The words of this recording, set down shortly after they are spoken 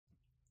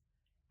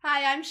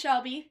Hi, I'm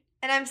Shelby.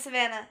 And I'm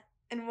Savannah,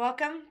 and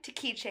welcome to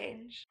Key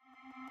Change.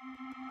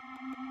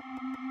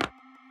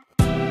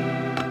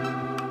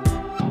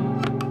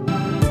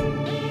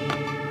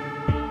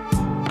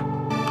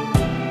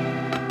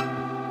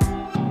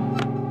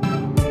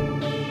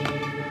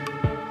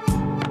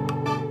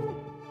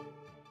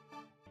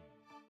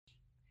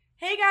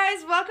 Hey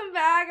guys, welcome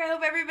back. I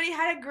hope everybody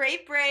had a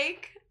great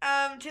break.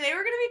 Today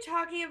we're going to be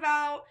talking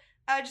about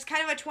just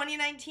kind of a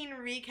 2019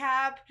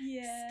 recap.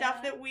 Yeah.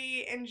 Stuff that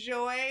we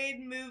enjoyed,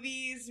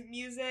 movies,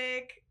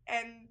 music,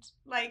 and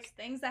like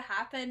things that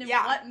happened and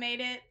Yeah. what made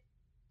it,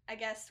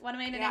 what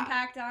made an Yeah.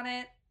 impact on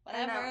it, I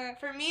don't know. whatever.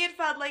 For me, it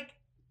felt like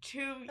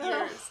 2 years.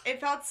 Ugh. It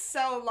felt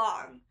so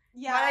long.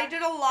 Yeah. But I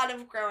did a lot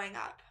of growing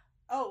up.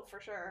 Oh, for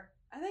sure.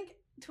 I think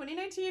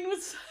 2019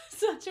 was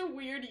such a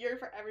weird year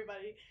for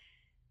everybody.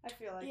 I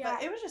feel like. Yeah.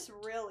 But it was just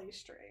really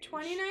strange.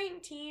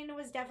 2019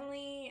 was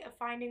definitely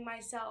finding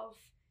myself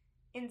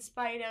in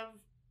spite of,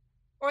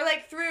 or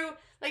like through,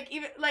 like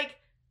even like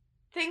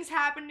things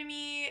happened to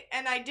me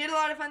and I did a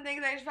lot of fun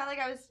things. I just felt like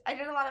I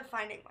did a lot of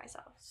finding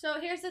myself. So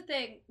here's the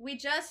thing. We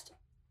just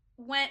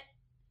went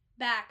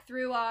back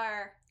through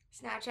our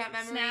Snapchat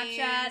memories.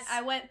 Snapchat.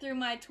 I went through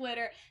my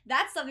Twitter.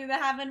 That's something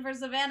that happened for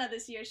Savannah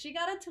this year. She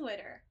got a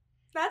Twitter.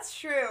 That's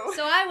true.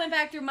 So I went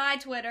back through my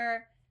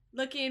Twitter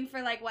looking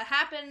for like what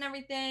happened and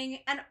everything.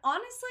 And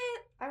honestly,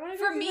 I want to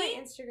for go through me-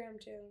 my Instagram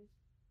too.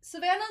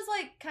 Savannah's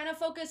like kind of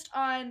focused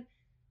on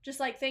just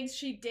like things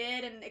she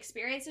did and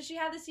experiences she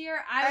had this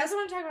year. I I was also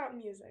want to talk about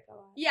music a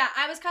lot. yeah,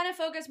 I was kind of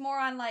focused more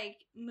on like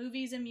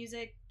movies and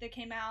music that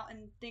came out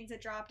and things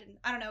that dropped, and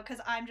I don't know, because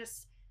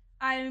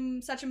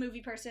I'm such a movie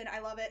person. I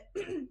love it.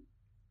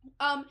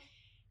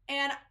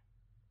 And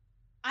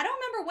I don't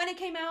remember when it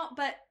came out,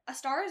 but A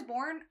Star Is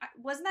Born,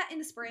 wasn't that in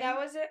the spring? That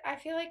was it. I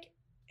feel like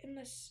in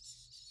the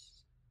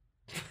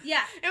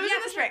Yeah. It was Yeah,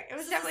 in the spring. It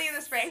was definitely in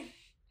the spring.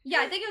 Yeah,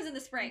 I think it was in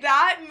the spring.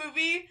 That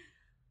movie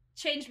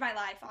Changed my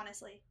life,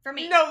 honestly, for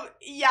me. No,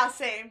 yeah,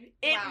 same.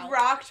 It Wow.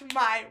 rocked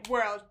my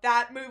world.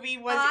 That movie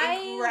was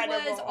incredible.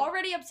 I was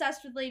already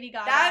obsessed with Lady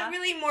Gaga. That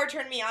really more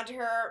turned me on to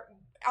her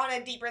on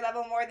a deeper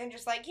level more than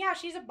just like, yeah,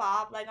 she's a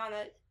Bob, like on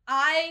a...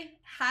 I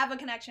have a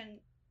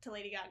connection to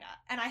Lady Gaga,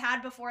 and I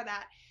had before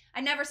that.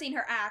 I'd never seen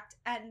her act,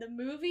 and the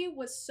movie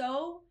was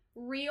so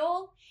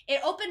real.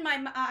 It opened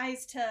my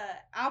eyes to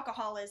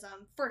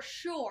alcoholism, for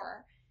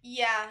sure.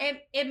 Yeah.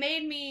 It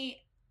made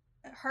me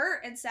hurt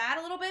and sad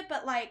a little bit,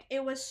 but like,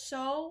 it was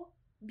so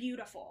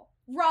beautiful.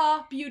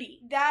 Raw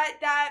beauty.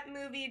 That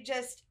movie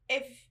just,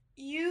 if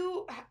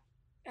you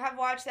have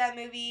watched that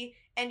movie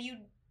and you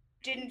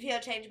didn't feel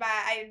changed by it,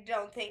 I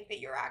don't think that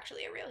you're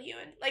actually a real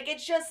human. Like,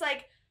 it's just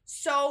like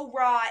so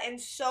raw and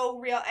so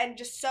real and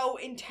just so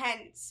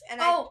intense. And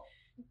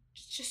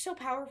it's just so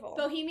powerful.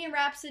 Bohemian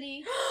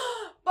Rhapsody.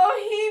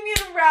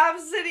 Bohemian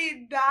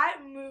Rhapsody. That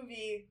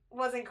movie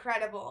was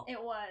incredible.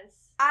 It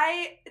was.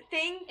 I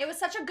think It was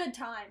such a good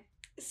time.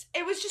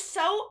 it was just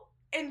so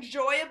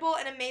enjoyable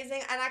and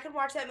amazing, and I could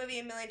watch that movie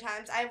a million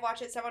times. I've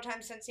watched it several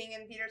times since seeing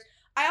it in theaters.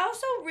 I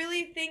also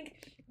really think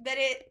that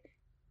it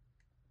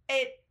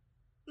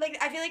like,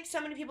 I feel like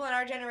so many people in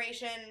our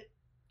generation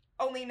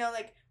only know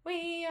like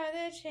We Are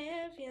the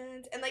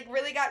Champions and like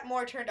really got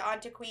more turned on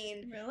to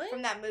Queen Really?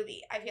 from that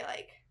movie. I feel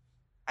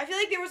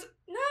like there was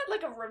not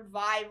like a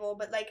revival,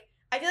 but like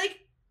I feel like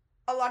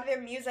a lot of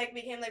their music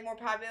became like more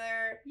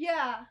popular.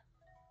 Yeah.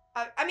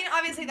 I mean,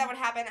 obviously that would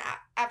happen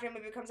after a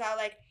movie comes out.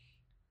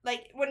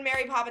 Like when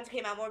Mary Poppins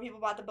came out, more people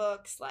bought the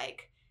books.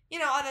 Like, you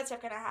know, all that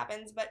stuff kind of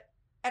happens.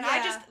 And I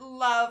Yeah. just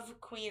love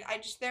Queen.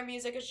 Their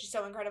music is just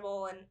so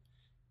incredible, and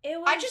It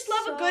was I just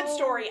love a good so-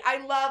 story. I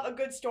love a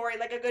good story,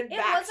 like a good It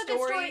backstory. was a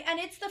good story, and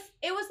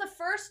it was the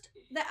first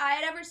that I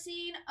had ever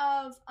seen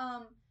of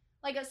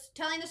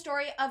telling the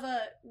story of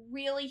a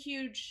really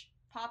huge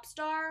pop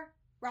star,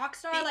 rock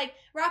star. Like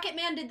Rocket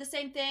Man did the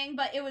same thing,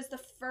 but it was the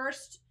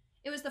first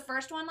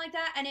one like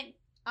that, and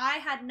I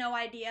had no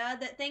idea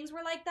that things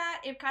were like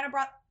that. It kind of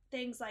brought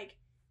things like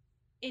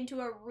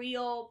into a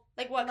real,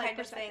 Like what like, kind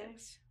of perspective.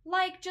 things?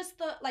 like just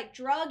the like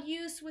drug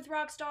use with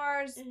rock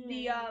stars, Mhm.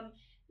 the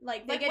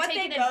like they Like get what they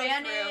taken go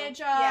advantage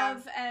through.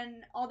 of,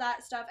 and all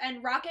that stuff.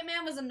 And Rocket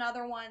Man was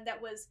another one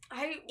that was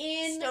I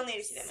still need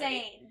to see that movie.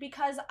 insane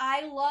because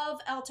I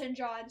love Elton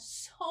John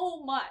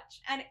so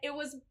much, and it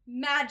was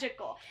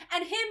magical.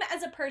 And him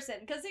as a person,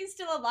 because he's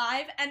still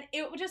alive, and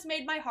it just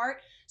made my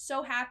heart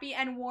so happy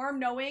and warm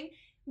knowing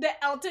that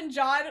Elton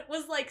John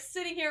was like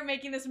sitting here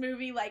making this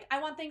movie like, I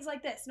want things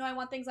like this. No, I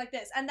want things like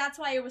this. And that's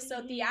why it was so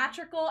Mhm.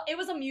 theatrical. It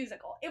was a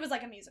musical. It was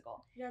like a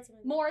musical. That's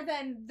amazing. More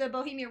than the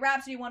Bohemian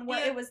Rhapsody one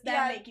where it was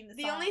them making the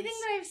songs. The only thing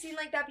that I've seen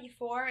like that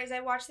before is I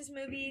watched this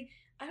movie.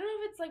 I don't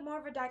know if it's like more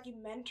of a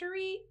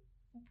documentary.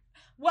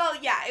 Well,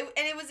 yeah,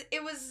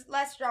 it was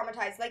less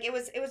dramatized. Like it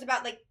was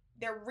about like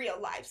their real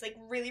lives, like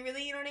really,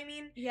 really, you know what I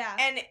mean? Yeah.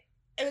 And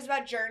it was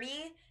about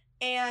Journey,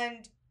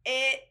 and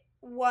it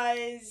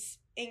was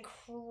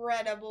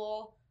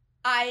incredible.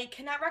 I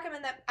cannot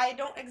recommend that. I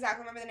don't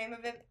exactly remember the name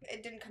of it.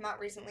 It didn't come out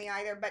recently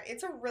either, but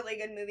it's a really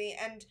good movie.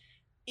 And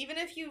even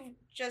if you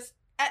just,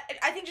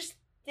 I think just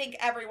think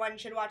everyone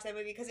should watch that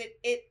movie because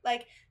it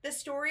like the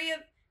story of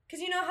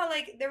because you know how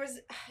like there was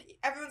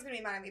everyone's gonna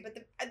be mad at me, but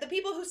the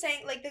people who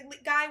sang like the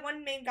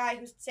one main guy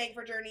who sang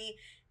for Journey,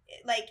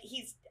 like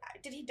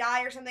did he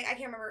die or something? I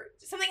can't remember.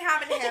 Something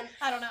happened to him.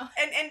 I don't know.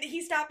 And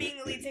he stopped being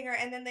the lead singer,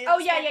 and then they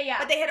yeah.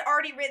 But they had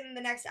already written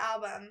the next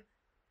album.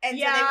 And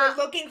so they were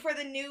looking for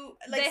the new,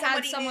 like, they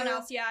had someone new,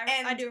 else, yeah,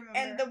 I do remember.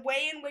 And the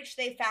way in which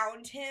they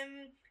found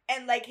him,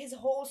 and, like, his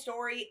whole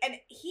story, and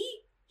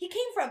he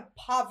came from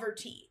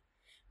poverty,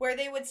 where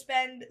they would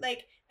spend,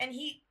 like, and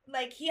he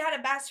had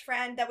a best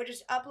friend that would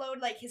just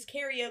upload, like, his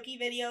karaoke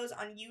videos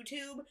on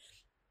YouTube,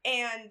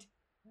 and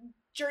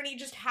Journey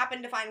just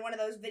happened to find one of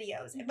those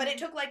videos. But it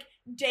took, like,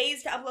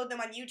 days to upload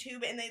them on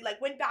YouTube, and they, like,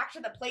 went back to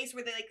the place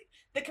where they, like,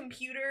 the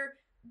computer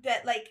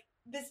that, like,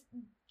 this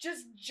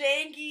just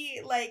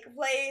janky like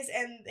plays,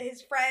 and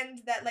his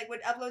friend that like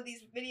would upload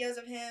these videos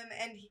of him,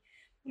 and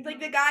like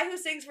the guy who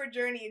sings for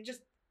Journey, just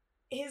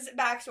his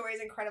backstory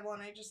is incredible,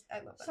 and I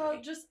love that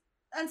movie.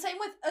 And same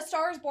with A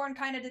Star Is Born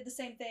kind of did the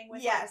same thing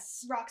with like,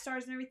 rock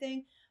stars and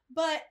everything.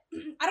 But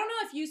I don't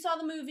know if you saw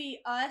the movie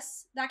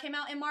Us that came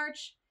out in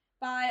March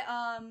by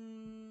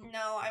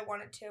No, I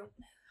wanted to.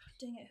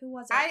 Dang it, who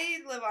was it? I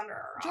live under a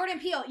rock. Jordan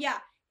Peele, yeah.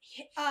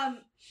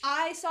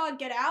 I saw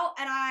Get Out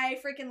and I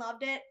freaking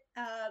loved it.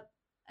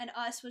 And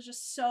Us was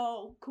just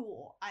so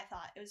cool. I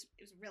thought it was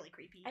really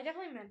creepy. I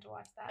definitely meant to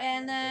watch that.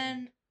 And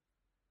then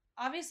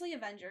obviously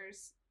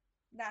Avengers,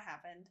 that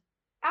happened.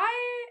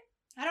 I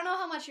don't know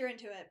how much you're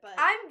into it, but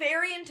I'm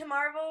very into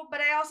Marvel,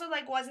 but I also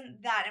like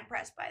wasn't that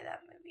impressed by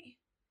that movie.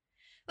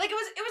 Like it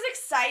was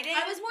exciting.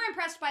 I was more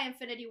impressed by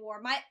Infinity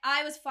War.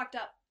 I was fucked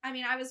up. I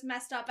mean, I was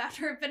messed up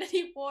after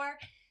Infinity War.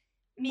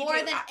 More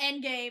than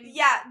Endgame.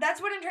 Yeah,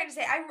 that's what I'm trying to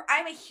say.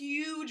 I'm a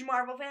huge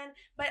Marvel fan,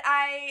 but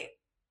I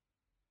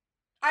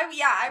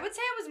would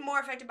say I was more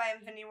affected by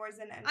Infinity Wars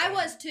than Endgame. I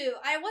was too.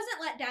 I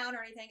wasn't let down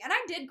or anything, and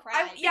I did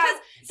cry. Yeah,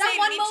 because that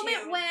one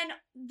moment too. when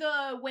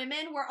the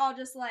women were all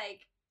just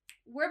like,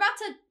 "We're about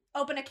to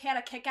open a can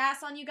of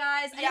Kick-Ass on you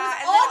guys," and it was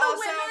and all then the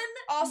women.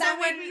 Also, that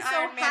when made me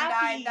Iron so Man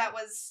happy. died, that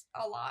was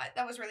a lot.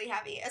 That was really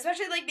heavy,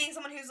 especially like being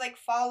someone who's like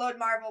followed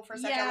Marvel for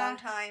such a long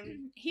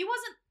time. He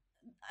wasn't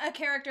a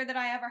character that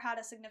I ever had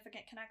a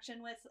significant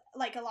connection with,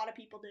 like a lot of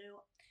people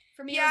do.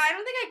 For me, I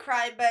don't think I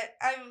cried, but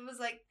I was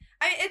like,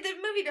 the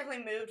movie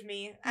definitely moved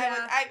me.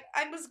 Yeah.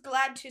 I was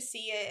glad to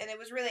see it, and it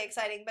was really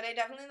exciting, but I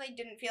definitely like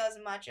didn't feel as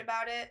much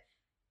about it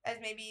as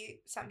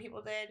maybe some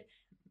people did.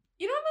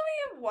 You know what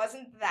movie I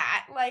wasn't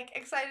that like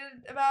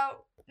excited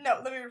about?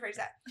 No, let me rephrase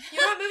that. You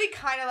know what movie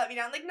kind of let me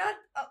down? Like not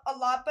a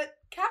lot, but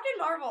Captain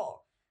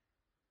Marvel.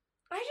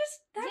 That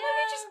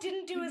movie just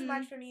didn't do as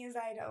much for me as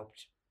I had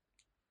hoped.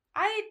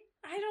 I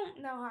don't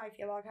know how I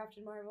feel about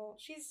Captain Marvel.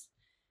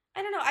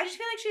 I don't know. I just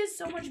feel like she has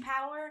so much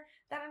power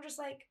that I'm just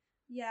like,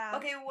 yeah.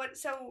 Okay, what?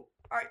 So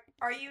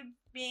are you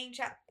being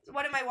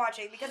what am I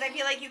watching? Because I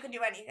feel like you can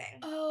do anything.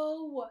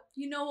 Oh,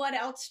 you know what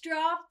else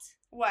dropped?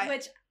 What?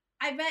 Which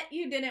I bet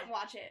you didn't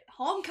watch it.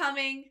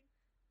 Homecoming,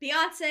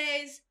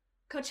 Beyonce's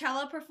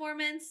Coachella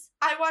performance.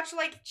 I watched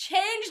like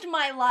changed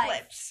my life.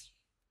 Clips.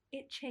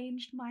 It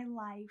changed my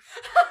life.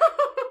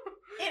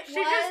 She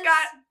just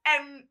got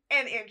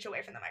an inch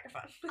away from the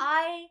microphone.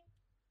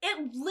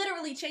 It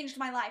literally changed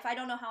my life. I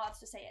don't know how else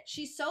to say it.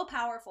 She's so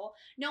powerful.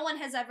 No one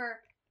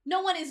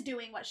is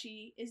doing what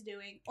she is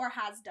doing or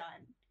has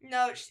done.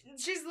 No,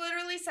 she's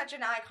literally such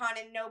an icon,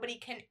 and nobody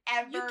can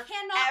ever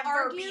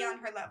argue. be on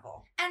her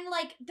level. And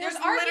like, there's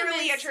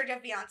literally a church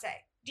of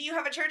Beyonce. Do you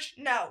have a church?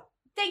 No.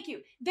 Thank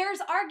you.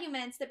 There's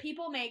arguments that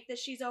people make that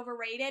she's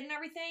overrated and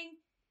everything,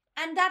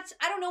 and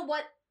I don't know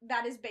what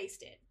that is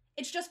based in.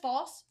 It's just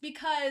false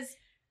because.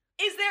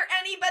 Is there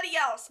anybody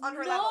else on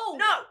her level?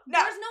 No.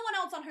 There's no one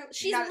else on her.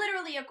 She's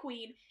literally a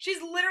queen. She's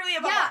literally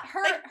a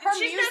her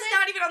she's music, just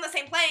not even on the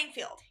same playing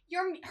field.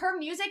 Her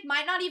music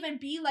might not even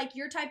be like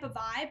your type of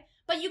vibe,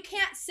 but you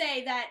can't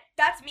say that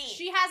that's me.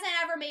 She hasn't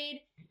ever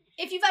made.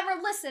 If you've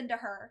ever listened to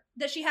her,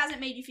 that she hasn't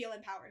made you feel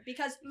empowered,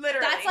 because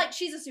literally that's like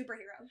she's a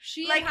superhero.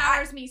 She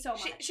empowers me so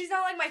much. She's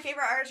not like my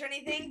favorite artist or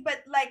anything,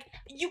 but like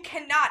you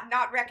cannot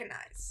not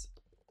recognize.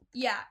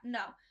 Yeah,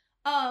 no.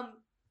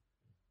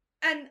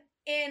 And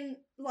in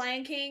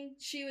Lion King,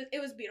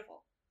 it was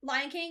beautiful.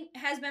 Lion King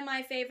has been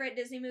my favorite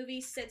Disney movie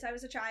since I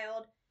was a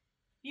child.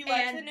 You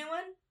liked the new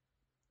one?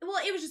 Well,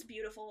 it was just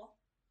beautiful.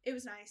 It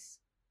was nice.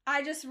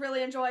 I just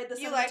really enjoyed the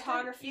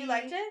cinematography. You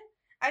liked it?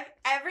 I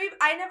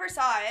never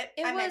saw it.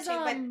 It was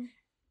but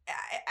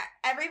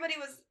everybody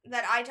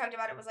that I talked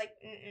about it was like,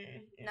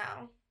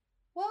 no.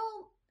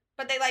 Well,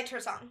 but they liked her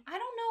song. I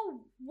don't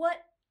know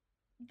what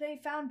they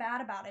found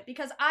bad about it,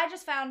 because I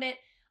just found it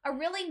a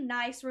really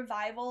nice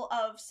revival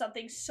of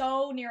something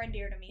so near and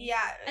dear to me.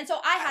 Yeah. And so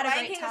I had a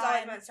great King time. has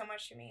always meant so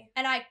much to me.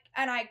 And I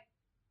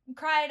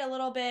cried a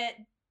little bit.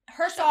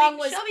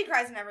 Shelby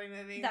cries in every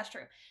movie. That's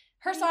true.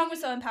 Her song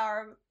was so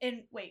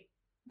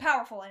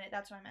powerful in it.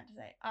 That's what I meant to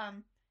say.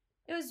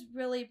 It was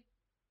really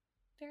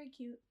very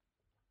cute.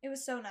 It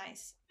was so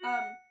nice.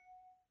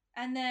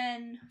 And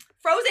then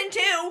Frozen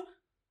 2.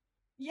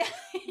 Yeah.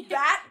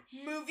 That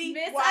movie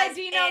Miss was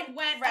Idina incredible.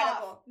 went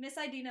off. Miss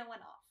Idina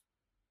went off.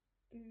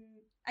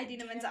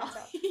 Idina Idina Menzel.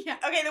 Menzel. Yeah.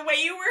 Okay, the way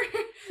you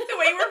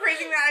were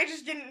phrasing that, I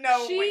just didn't know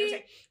what you were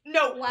saying.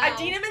 No, Wow.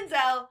 Idina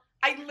Menzel.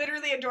 I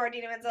literally adore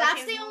Idina Menzel. That's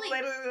She's the only-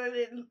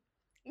 literally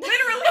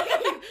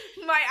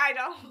my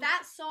idol.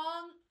 That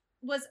song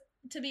was,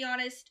 to be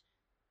honest,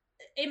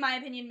 in my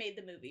opinion, made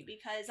the movie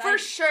because For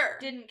sure.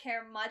 didn't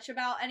care much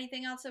about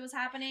anything else that was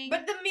happening.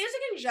 But the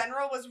music in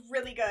general was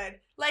really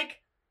good.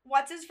 Like,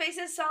 what's his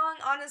face's song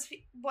on his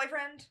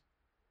boyfriend?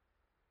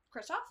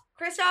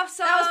 Kristoff's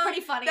song. That was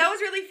pretty funny. That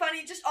was really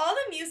funny. Just all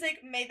the music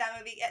made that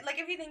movie. Like,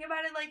 if you think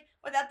about it, like,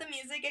 without the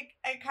music,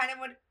 it kind of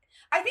would...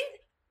 I think...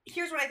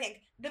 Here's what I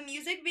think. The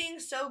music being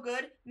so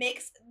good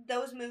makes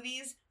those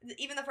movies,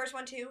 even the first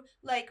one too,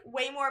 like,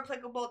 way more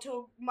applicable to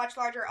a much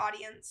larger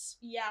audience.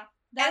 Yeah.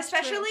 And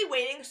especially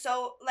waiting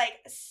so,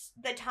 like,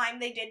 the time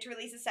they did to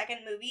release a second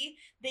movie,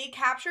 they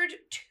captured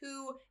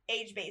 2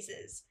 age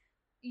bases.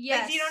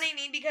 Yes. Like, do you know what I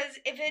mean? Because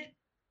if it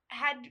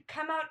had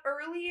come out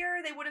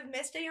earlier, they would have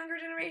missed a younger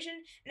generation.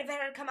 And if it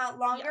had come out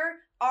longer,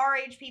 our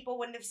age people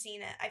wouldn't have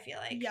seen it, I feel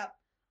like. Yep.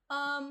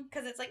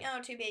 Because it's like,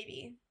 oh, too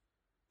baby.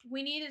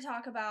 We need to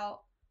talk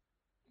about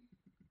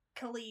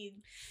Khalid.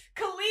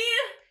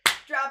 Khalid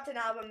dropped an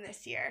album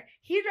this year.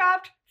 He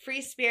dropped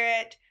Free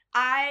Spirit.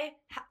 I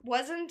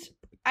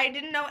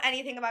didn't know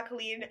anything about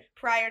Khalid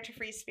prior to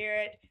Free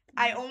Spirit.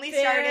 I only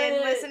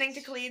started listening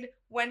to Khalid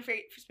when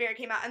Free Spirit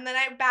came out, and then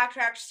I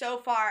backtracked so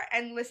far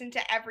and listened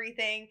to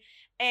everything,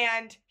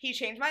 and he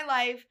changed my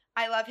life.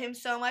 I love him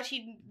so much.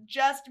 He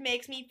just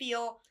makes me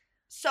feel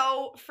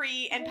so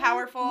free and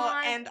powerful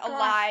and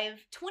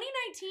alive.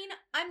 2019,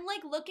 I'm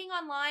like looking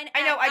online at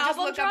I know, I just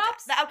album looked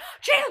drops. up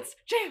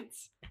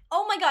Chance!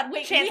 Oh my god,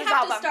 wait, Chance's we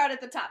have album. to start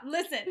at the top.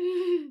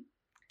 Listen,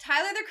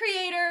 Tyler, the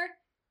Creator,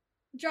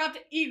 dropped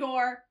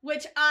Igor,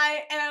 which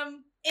I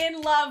am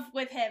in love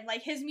with him.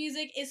 Like, his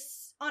music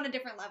is on a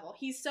different level.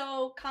 He's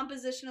so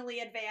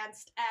compositionally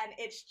advanced, and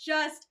it's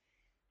just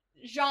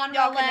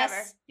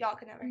genre-less. Y'all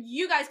could never.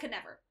 You guys could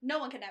never. No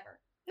one could ever.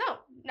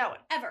 No one.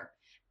 Ever.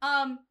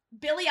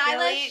 Billie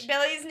Eilish.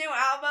 Billie's new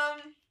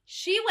album.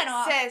 She went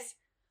off. Sis.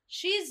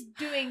 She's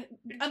doing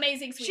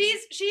amazing, sweetie.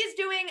 She's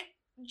doing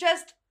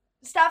just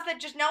stuff that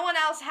just no one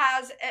else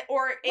has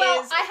or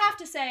Well, is. I have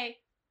to say,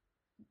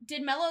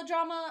 did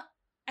Melodrama...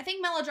 I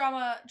think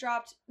Melodrama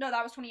dropped... No,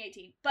 that was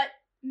 2018. But,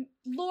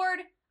 Lord,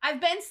 I've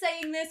been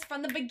saying this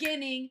from the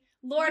beginning.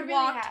 Lord You really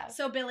walked have.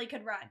 so Billie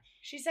could run.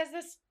 She says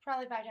this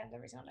probably 5 times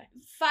every single day.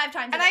 5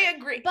 times And a day. I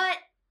agree. But,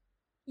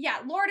 yeah,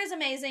 Lord is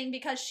amazing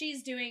because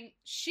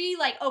she,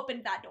 like,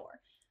 opened that door.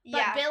 But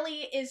yeah.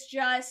 Billie is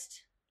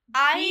just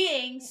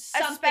being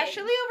something.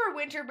 Especially over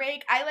winter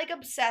break, I, like,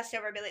 obsessed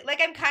over Billie.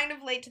 Like, I'm kind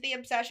of late to the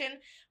obsession,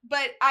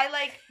 but I,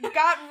 like,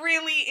 got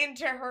really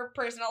into her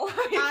personal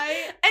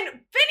life.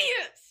 And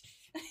Phineas!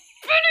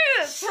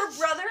 Her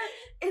brother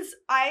is...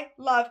 I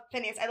love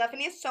Phineas. I love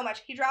Phineas so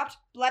much. He dropped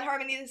Blood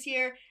Harmony this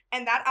year,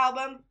 and that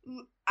album,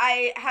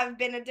 I have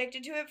been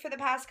addicted to it for the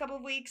past couple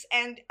of weeks,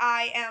 and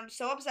I am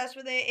so obsessed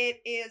with it.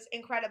 It is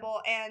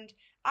incredible, and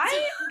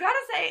I gotta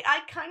say,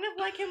 I kind of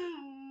like him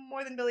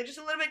more than Billie, just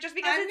a little bit, just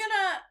because it's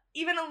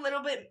even a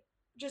little bit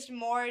just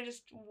more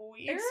just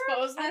weird.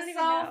 Expose I don't even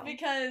myself know.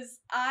 because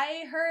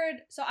I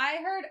heard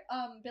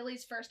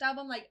Billie's first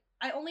album. Like,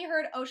 I only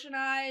heard Ocean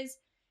Eyes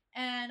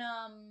and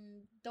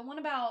the one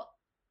about,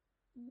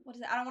 what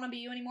is it, I Don't Want to Be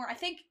You Anymore. I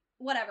think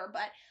whatever,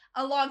 but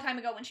a long time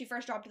ago when she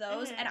first dropped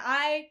those, Mhm. and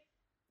I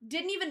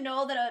didn't even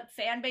know that a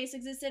fan base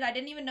existed. I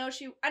didn't even know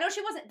I know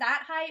she wasn't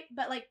that hype,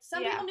 but like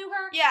some people knew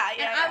her. Yeah.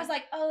 And I was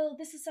like, oh,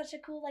 this is such a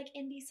cool, like,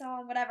 indie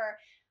song, whatever.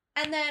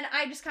 And then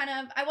I just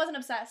I wasn't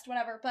obsessed,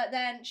 whatever. But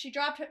then she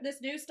dropped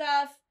this new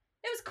stuff.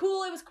 It was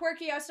cool. It was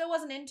quirky. I still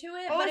wasn't into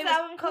it. what but was it the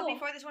album cool. called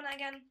before this one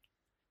again?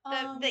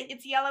 Um,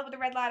 It's yellow with the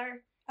red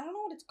ladder. I don't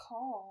know what it's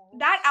called.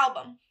 That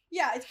album.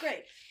 Yeah, it's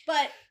great.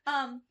 But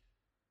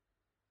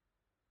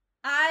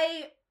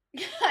I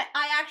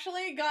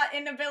actually got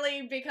into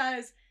Billie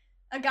because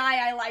a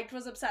guy I liked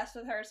was obsessed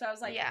with her. So I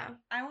was like, yeah.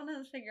 I want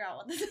to figure out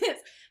what this is.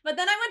 But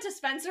then I went to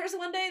Spencer's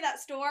one day, that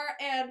store,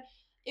 and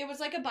it was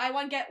like a buy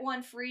one, get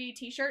one free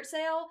t-shirt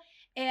sale.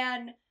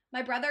 And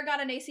my brother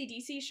got an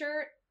AC/DC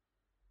shirt.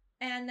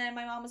 And then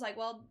my mom was like,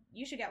 well,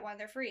 you should get one.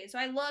 They're free. So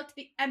I looked,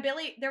 and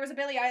there was a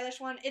Billie Eilish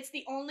one. It's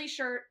the only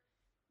shirt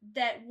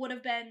that would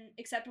have been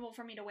acceptable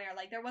for me to wear.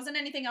 Like, there wasn't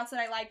anything else that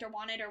I liked or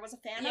wanted or was a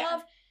fan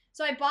of.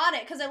 So I bought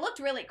it because it looked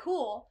really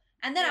cool.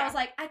 And then I was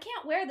like, I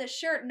can't wear this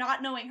shirt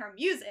not knowing her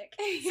music.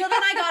 So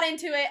then I got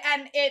into it,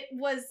 and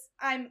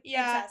I'm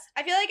obsessed.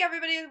 I feel like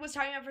everybody was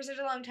talking about it for such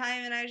a long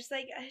time, and I was just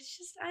like, it's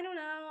just, I don't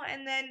know.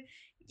 And then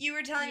you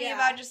were telling me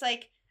about just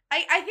like,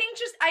 I think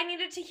just I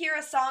needed to hear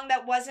a song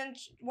that wasn't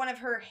one of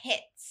her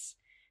hits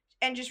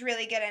and just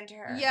really get into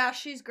her. Yeah,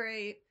 she's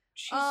great.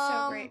 She's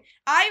so great.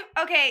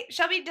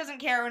 Shelby doesn't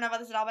care enough about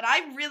this at all, but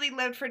I really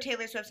lived for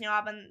Taylor Swift's new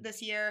album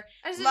this year.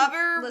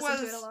 Lover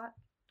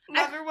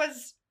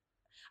was...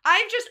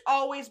 I've just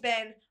always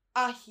been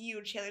a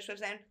huge Taylor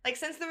Swift fan. Like,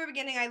 since the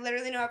beginning, I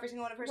literally know every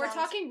single one of her songs.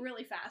 We're talking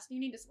really fast. You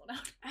need to slow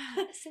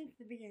down. Since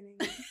the beginning,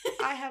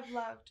 I have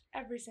loved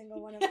every single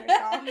one of her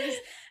songs.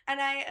 And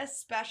I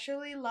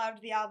especially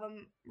loved the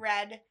album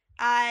Red.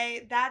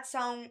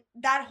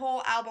 that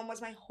whole album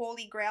was my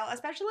holy grail,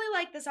 especially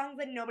like the songs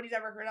that nobody's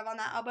ever heard of on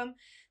that album.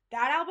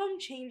 That album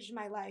changed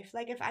my life.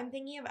 Like, if I'm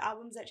thinking of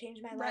albums that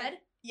changed my life. Red?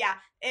 Yeah.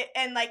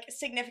 And, like,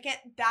 significant,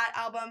 that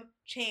album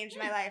changed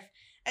my life.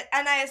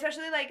 And I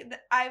especially, like,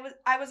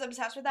 I was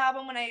obsessed with the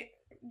album when I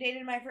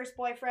dated my first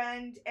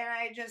boyfriend, and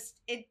I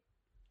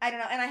don't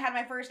know, and I had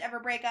my first ever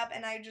breakup,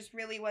 and I just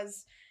really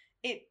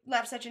it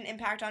left such an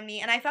impact on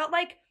me. And I felt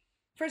like,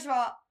 first of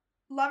all,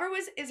 Lover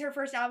is her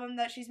first album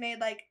that she's made,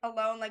 like,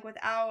 alone, like,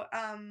 without,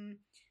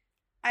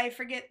 I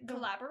forget the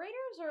collaborators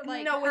or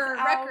like no, her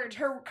record,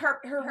 her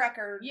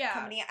record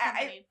company.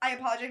 company. I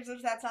apologize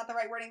if that's not the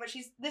right wording, but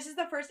this is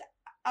the first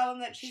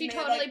album that she made,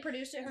 totally like,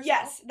 produced it herself.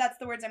 Yes, that's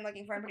the words I'm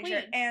looking for. I'm pretty sure,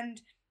 and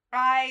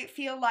I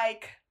feel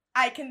like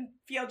I can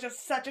feel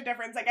just such a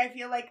difference. Like, I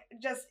feel like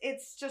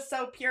it's just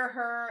so pure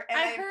her,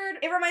 and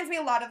it reminds me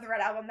a lot of the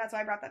Red album. That's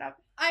why I brought that up.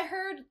 I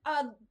heard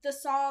the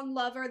song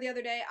Lover the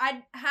other day.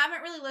 I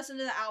haven't really listened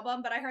to the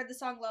album, but I heard the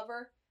song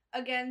Lover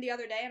again the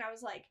other day, and I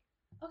was like,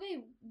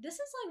 okay, this is,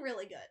 like,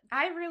 really good.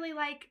 I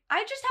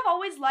just have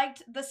always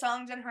liked the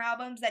songs in her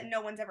albums that no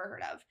one's ever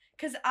heard of.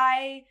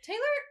 Taylor,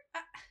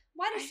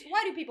 why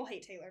do people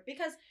hate Taylor?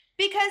 Because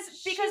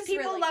people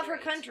really love her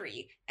great.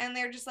 country, and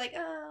they're just like,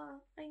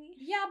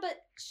 yeah,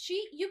 but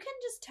you can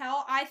just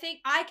tell. I think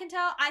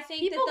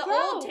People that the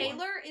grow. old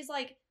Taylor is,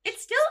 like,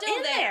 it's still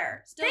in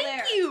there. Still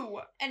Thank there. you.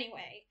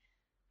 Anyway.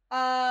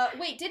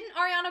 Wait, didn't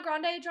Ariana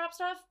Grande drop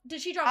stuff?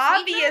 Did she drop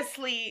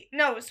Obviously.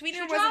 No,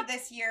 Sweetener She wasn't dropped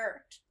this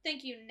year.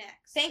 Thank You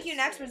Next? Thank You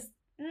Next was,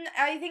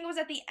 I think it was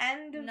at the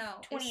end of No,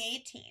 it's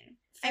 2018.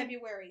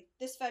 February.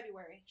 This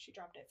February she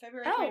dropped it.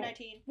 February Oh.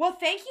 2019. Well,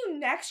 Thank You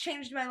Next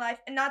changed my life,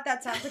 and not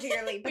that song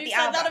particularly, but We've the said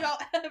album. that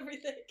about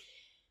everything.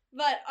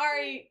 But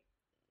Ari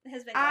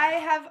has been I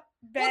going have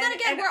been. well, then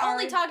again, an we're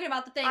only Ari- talking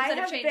about the things I that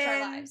have have changed our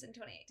been- lives in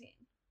 2018.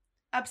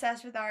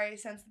 obsessed with Ari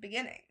since the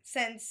beginning.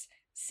 Since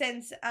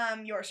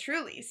yours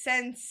truly.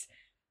 Since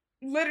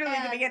literally the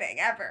And beginning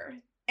ever.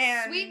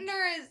 And Sweetener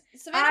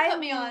is Savannah put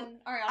me on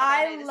Ariana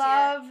Grande this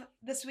love year.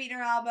 the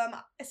Sweetener album.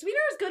 Sweetener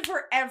is good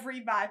for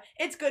every vibe.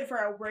 It's good for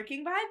a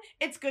working vibe.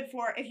 It's good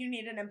for if you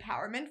need an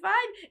empowerment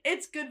vibe.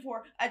 It's good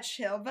for a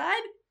chill vibe.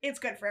 It's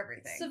good for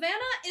everything. Savannah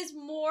is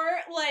more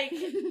like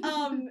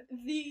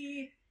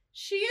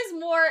she is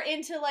more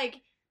into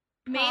like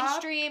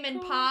mainstream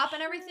and pop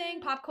and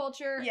everything, pop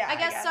culture. Yeah, I I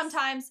guess guess.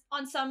 sometimes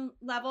on some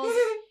levels.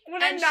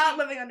 when and I'm not she-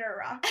 living under a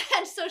rock.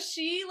 And so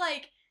she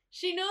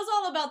knows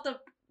all about the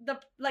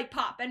like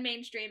pop and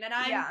mainstream, and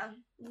I'm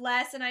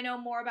less, and I know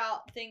more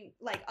about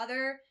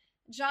other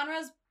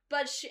genres.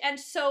 But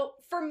so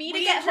for me to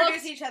We get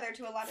introduce hooked, each other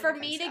to a lot of for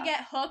different me stuff. to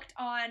get hooked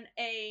on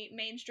a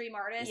mainstream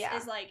artist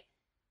is like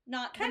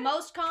not Kind the of-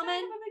 most common.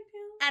 kind of a big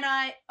deal. And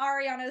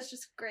Ariana is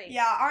just great.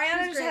 Yeah, Ariana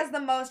She's just great. has the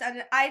most.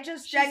 I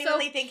just She's so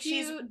genuinely think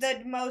she's cute.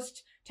 the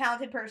most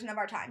talented person of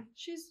our time.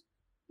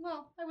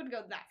 I wouldn't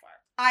go that far.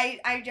 I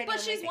genuinely. But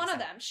she's think one so. of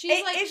them.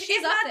 She's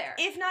she's up there.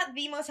 If not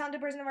the most talented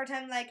person of our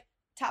time, like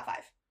top 5.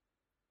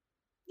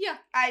 Yeah.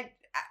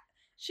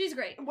 She's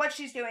great. What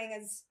she's doing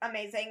is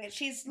amazing.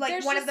 She's like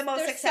There's one of the most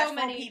there's so successful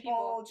many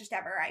people just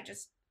ever.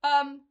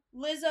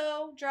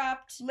 Lizzo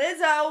dropped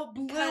Lizzo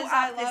blew 'Cause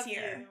I up this Love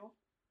year. You.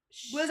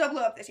 Lizzo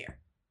blew up this year.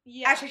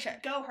 Yeah. As she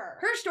should. Go her.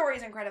 Her story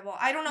is incredible.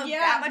 I don't know Yeah,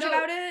 that much no.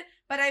 about it,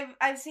 but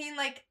I've seen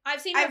like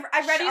I've seen I've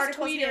read she's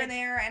articles here tweeted. and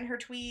there and her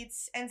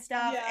tweets and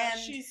stuff. Yeah, and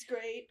she's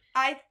great.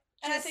 I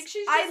think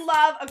she's I just-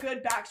 love a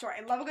good backstory.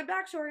 I love a good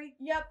backstory.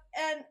 Yep,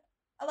 and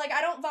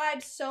I don't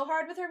vibe so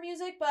hard with her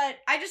music, but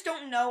I just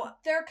don't know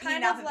they're kind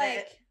enough of of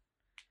it.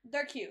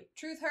 they're cute.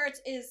 Truth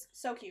Hurts is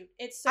so cute.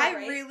 It's so I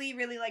great. really,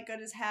 really like Good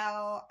as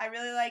Hell. I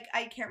really like.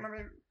 I can't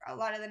remember a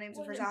lot of the names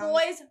of her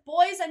songs.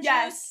 Boys and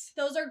Yes. Juice.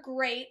 Those are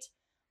great.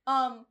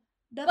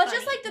 The But Bunny,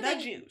 just like the thing,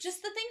 Juice.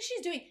 just the thing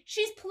she's doing,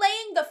 she's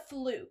playing the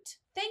flute.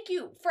 Thank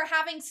you for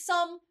having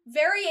some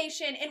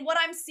variation in what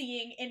I'm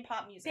seeing in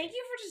pop music. Thank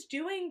you for just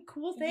doing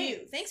cool things.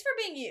 You. Thanks for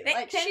being you.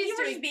 Thank she's you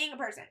for doing just being a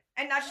person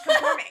and not just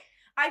performing.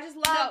 I just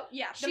love no,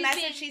 yeah, the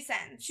message she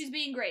sends. She's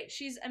being great.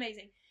 She's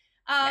amazing.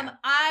 Yeah.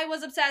 I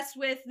was obsessed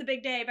with The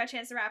Big Day by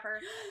Chance the Rapper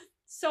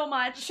so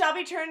much.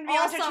 Shelby turned me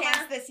All on to summer.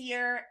 Chance this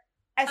year.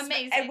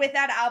 Amazing. And with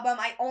that album,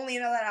 I only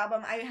know that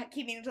album. I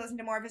keep meaning to listen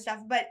to more of his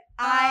stuff, but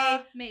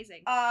I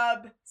amazing.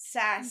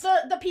 obsessed.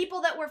 The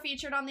people that were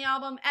featured on the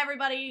album,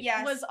 everybody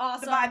Yes, was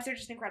awesome. The vibes are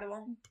just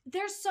incredible.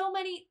 There's so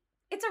many.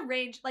 It's a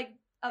range of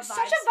vibes.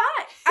 Such a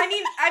vibe. I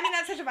mean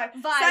that's such a vibe.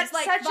 Vibes,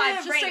 such a vibes,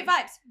 just straight range.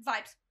 vibes,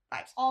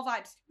 Vibes. all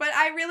vibes. But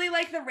I really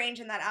like the range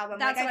in that album.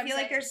 That's like what I I'm feel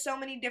like saying. there's so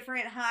many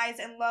different highs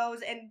and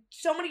lows and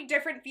so many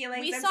different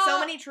feelings We and saw so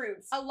many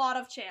truths. A lot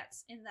of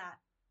Chance in that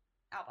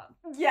album.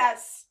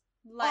 Yes.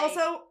 Like,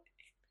 Also,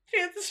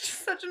 Chance is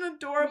just such an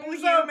adorable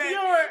He's so human.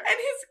 pure. And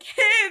his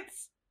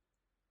kids.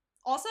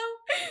 also,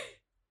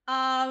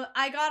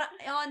 I got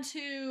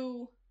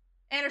onto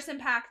Anderson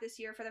 .Paak this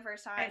year for the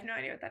first time. I have no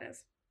idea what that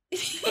is.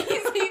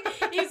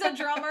 he's a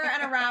drummer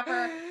and a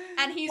rapper,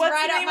 and he's What's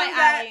right the up name my of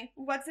that- alley.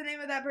 What's the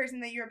name of that person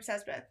that you're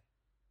obsessed with?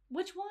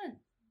 Which one?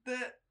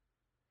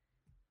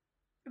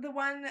 The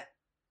one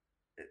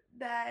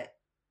that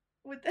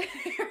with the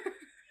hair.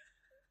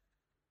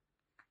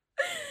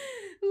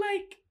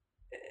 Like,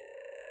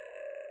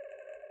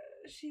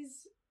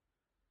 she's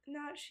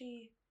not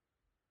she.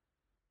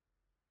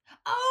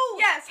 Oh!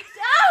 Yes.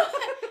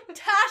 Oh!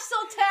 Tash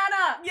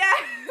Sultana! Yeah.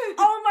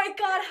 Oh my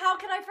god, how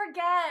can I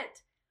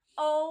forget?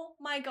 Oh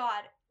my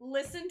god.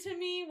 Listen to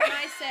me when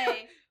I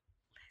say...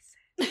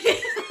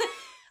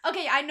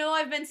 Okay, I know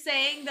I've been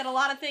saying that a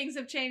lot of things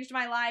have changed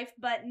my life,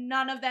 but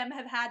none of them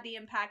have had the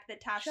impact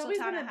that Tash Shelby's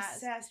Sultana been has.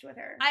 obsessed with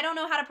her. I don't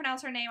know how to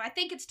pronounce her name. I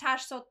think it's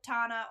Tash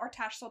Sultana or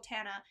Tash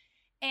Sultana.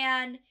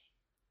 And,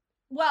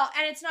 well,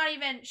 and it's not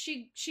even...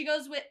 She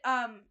goes with...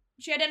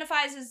 She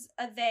identifies as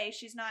a they.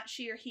 She's not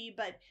she or he,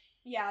 but...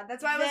 Yeah,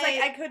 that's why I was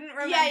like, I couldn't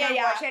remember yeah.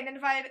 what she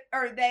identified,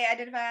 or they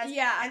identify as.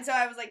 Yeah. And so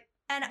I was like,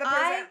 and the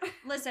person.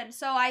 Listen,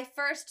 so I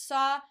first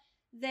saw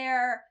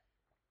their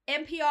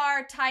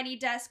NPR Tiny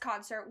Desk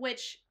concert,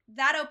 which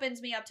that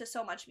opens me up to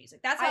so much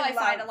music. That's how I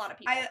find a lot of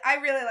people. I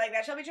really like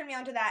that. Shelby turned me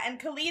on to that. And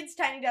Khalid's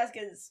Tiny Desk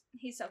is...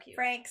 He's so cute.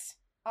 Frank's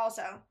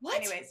also. What?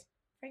 Anyways.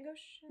 Frank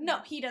Ocean? No,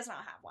 he does not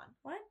have one.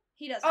 What?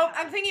 He doesn't Oh, have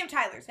I'm one. thinking of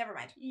Tyler's. Never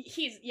mind.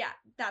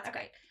 That's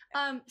Okay.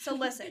 great. So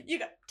listen. You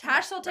go.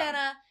 Tash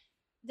Sultana,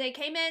 they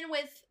came in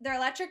with their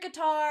electric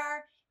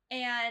guitar,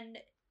 and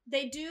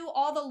they do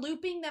all the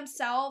looping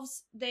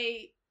themselves.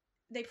 They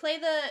play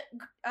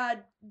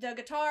the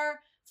guitar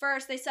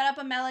first, they set up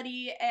a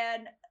melody,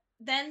 and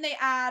then they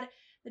add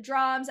the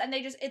drums, and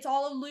it's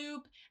all a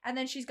loop, and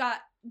then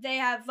they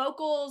have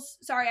vocals.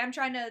 Sorry, I'm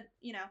trying to,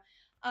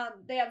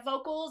 they have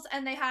vocals,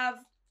 and they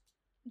have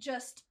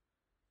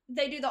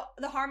they do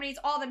the harmonies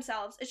all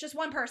themselves. It's just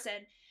one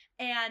person,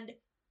 and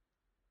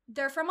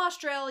they're from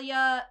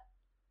Australia,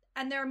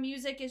 and their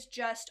music is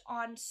just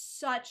on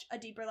such a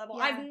deeper level.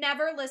 Yeah. I've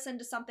never listened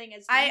to something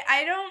as deep.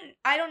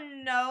 I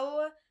don't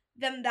know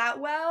them that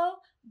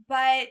well,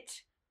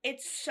 but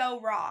it's so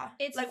raw.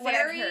 It's like what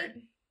I've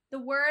heard. The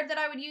word that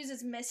I would use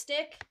is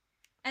mystic,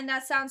 and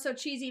that sounds so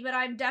cheesy, but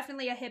I'm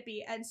definitely a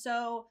hippie, and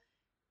so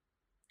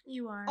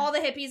you are. All the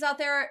hippies out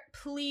there,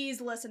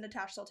 please listen to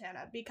Tash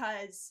Sultana,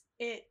 because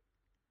it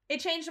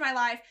changed my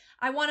life.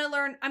 I'm gonna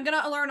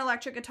learn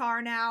electric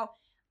guitar now.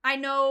 I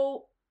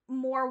know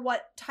more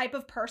what type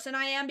of person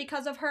I am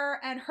because of her,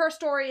 and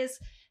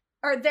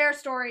their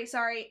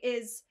story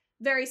is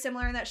very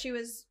similar in that she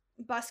was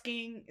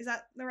busking, is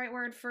that the right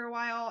word, for a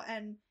while,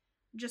 and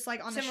just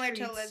like on similar the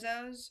streets. to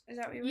Lizzo's, is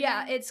that what you were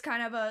Yeah, saying? it's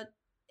kind of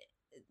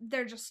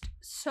they're just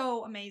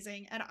so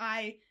amazing, and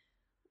I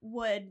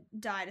would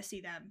die to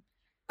see them.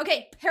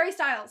 Okay, Harry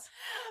Styles.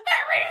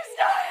 Harry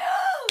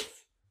Styles!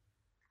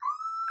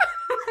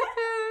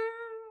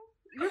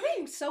 You're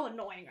being so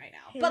annoying right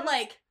now. His but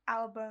like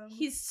album.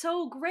 he's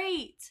so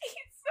great.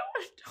 He's so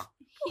adorable.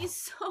 He's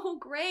so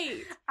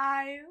great.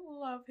 I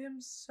love him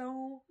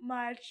so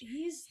much.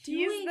 He's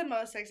the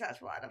most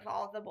successful out of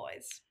all the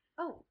boys.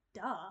 Oh,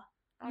 duh.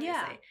 Obviously.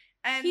 Yeah.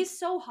 And He's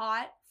so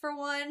hot, for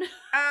one.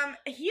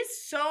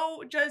 he's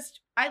so just,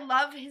 I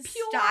love his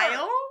Pure.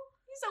 style.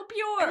 He's so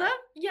pure.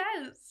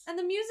 Yes. And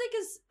the music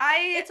is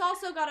it's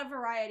also got a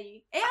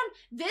variety. And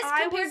this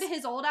compared to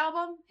his old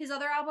album, his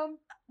other album.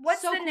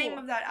 What's so the cool. name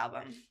of that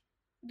album?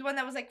 The one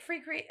that was like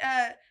Harry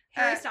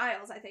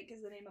Styles, I think,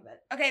 is the name of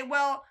it. Okay,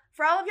 well,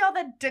 for all of y'all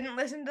that didn't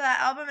listen to that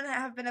album and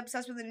have been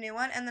obsessed with the new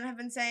one, and then have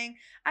been saying,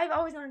 I've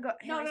always wanted to go.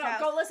 No, Styles.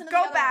 go listen to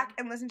go the other back one.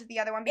 and listen to the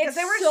other one, because It's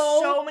there were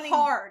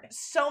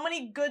so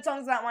many good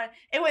songs in that one.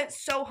 It went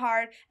so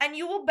hard, and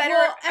you will better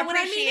and when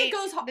I appreciate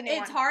mean the new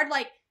it's one. hard,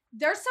 like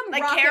there's some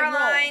Like rock and roll.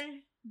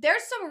 Caroline.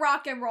 There's some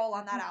rock and roll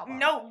on that album.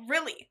 No,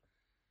 really.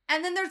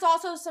 And then there's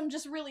also some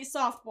just really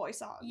soft boy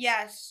songs.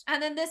 Yes.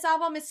 And then this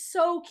album is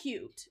so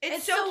cute.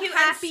 It's so cute,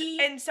 happy,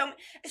 and so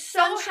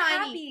sunshiny.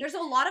 happy. There's a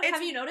lot of.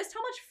 Have you noticed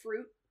how much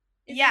fruit?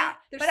 Yeah,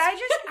 but I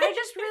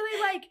just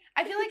really like.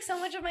 I feel like so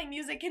much of my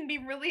music can be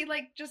really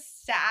like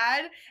just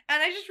sad,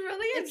 and I just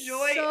really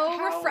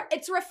enjoy.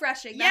 It's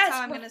refreshing. Yes, That's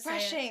how I'm gonna say it.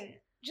 refreshing.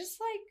 Just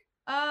like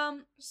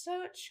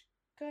such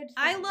good. Things.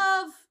 I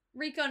love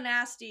Rico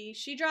Nasty.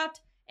 She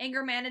dropped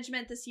Anger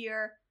Management this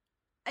year,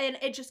 and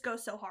it just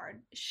goes so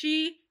hard.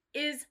 She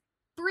is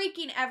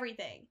freaking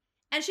everything.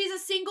 And she's a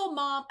single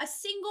mom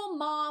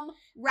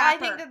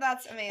rapper. I think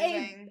that's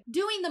amazing.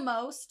 Doing the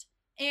most,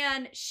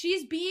 and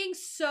she's being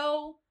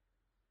so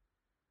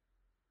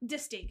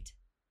distinct.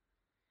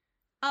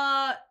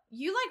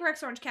 You like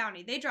Rex Orange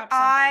County. They dropped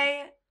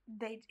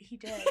something. He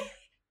did.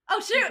 Oh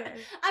shoot. He did.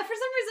 For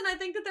some reason I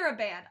think that they're a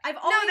band.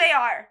 No, they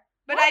are.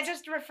 But What? I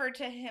just refer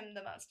to him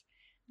the most.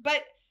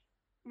 But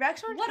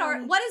Rex Orange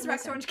County. What is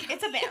Rex Orange County?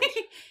 It's a band.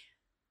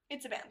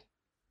 It's a band.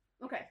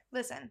 Okay.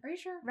 Listen. Are you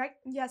sure?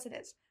 Yes, it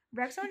is.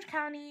 Rex Orange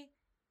County,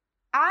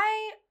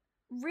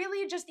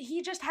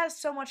 he just has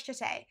so much to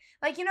say.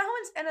 Like, you know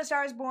how in A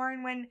Star Is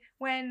Born when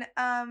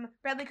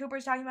Bradley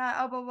Cooper's talking about,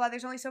 oh, blah, blah, blah,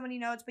 there's only so many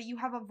notes, but you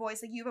have a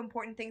voice, like, you have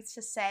important things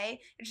to say.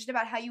 It's just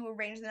about how you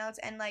arrange the notes,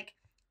 and, like,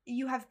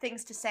 you have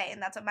things to say,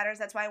 and that's what matters.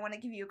 That's why I want to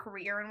give you a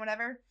career and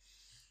whatever.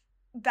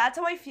 That's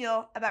how I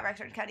feel about Rex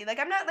Orange County. Like,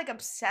 I'm not, like,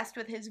 obsessed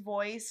with his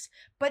voice,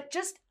 but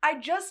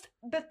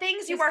the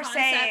things you are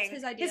saying,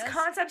 his ideas. his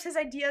concepts, his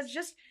ideas,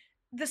 just,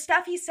 the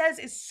stuff he says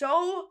is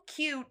so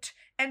cute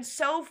and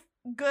so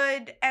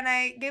good,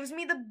 and gives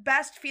me the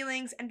best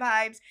feelings and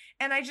vibes,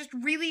 and I just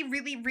really,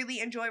 really, really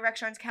enjoy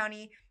Rex Orange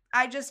County.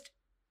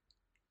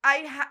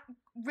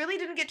 Really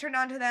didn't get turned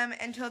on to them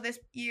until this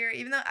year,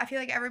 even though I feel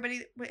like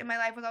everybody in my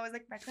life was always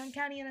like Rex Orange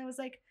County, and I was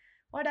like,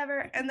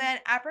 whatever. And then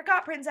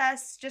Apricot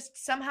Princess just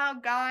somehow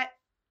got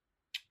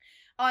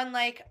on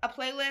like a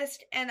playlist,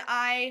 and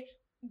I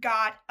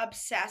got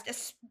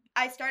obsessed.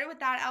 I started with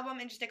that album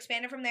and just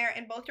expanded from there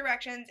in both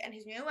directions, and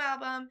his new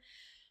album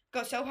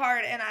goes so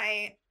hard, and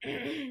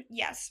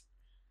yes.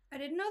 I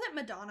didn't know that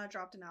Madonna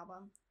dropped an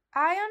album.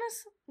 I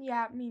honestly,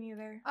 yeah, me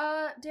neither.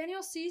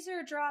 Daniel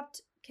Caesar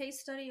dropped Case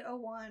Study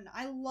 01.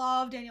 I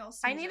love Daniel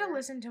Caesar. I need to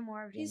listen to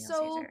more of Daniel Caesar. He's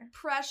so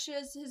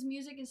precious. His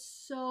music is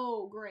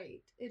so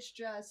great. It's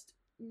just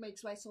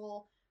makes my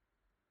soul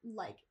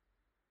like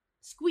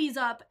squeeze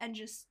up and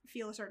just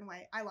feel a certain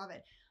way. I love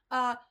it.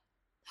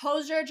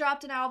 Hozier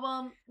dropped an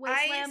album with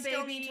Slam Baby. I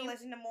still need to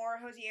listen to more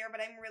Hozier, but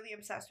I'm really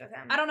obsessed with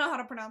him. I don't know how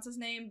to pronounce his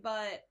name,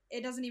 but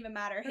it doesn't even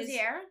matter.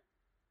 Hozier?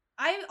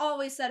 I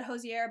always said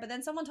Hozier, but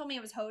then someone told me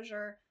it was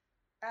Hozier.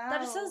 Oh.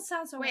 That just doesn't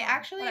sound so wrong. Wait,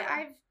 actually, whatever.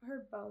 I've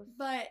heard both.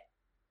 But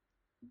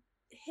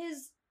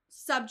his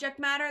subject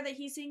matter that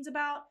he sings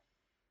about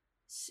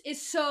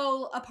is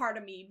so a part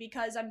of me,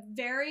 because I'm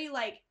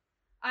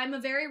a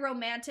very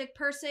romantic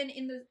person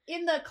in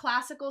the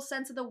classical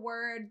sense of the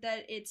word,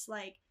 that it's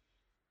like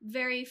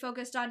very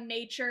focused on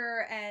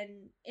nature and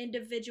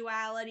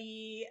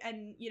individuality,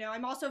 and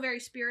I'm also very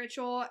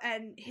spiritual,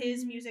 and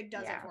his music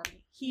does it for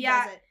me. He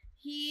does it.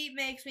 He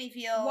makes me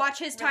feel watch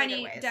his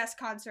really Tiny Desk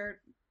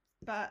concert,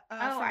 but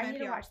I need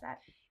to watch that.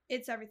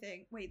 It's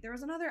everything. Wait, there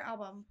was another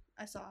album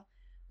I saw.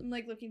 I'm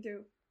like looking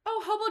through.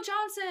 Oh, Hobo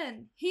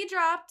Johnson. He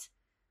dropped.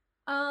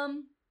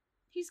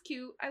 He's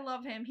cute. I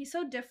love him. He's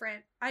so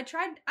different. I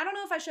don't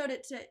know if I showed him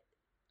to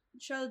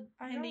you.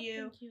 I don't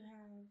think you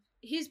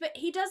have. But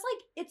he does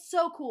like, it's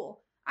so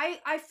cool.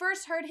 I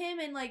first heard him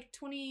in like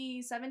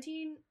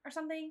 2017 or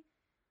something,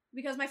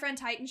 because my friend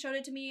Titan showed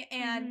it to me,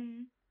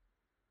 and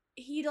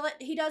he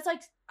does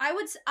like,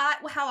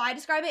 how I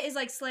describe it is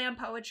like slam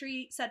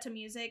poetry set to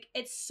music.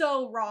 It's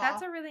so raw.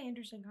 That's a really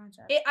interesting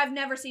concept. I've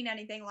never seen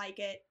anything like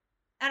it.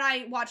 And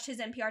I watched his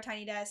NPR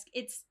Tiny Desk.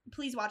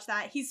 Please watch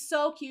that. He's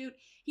so cute.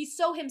 He's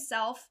so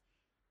himself.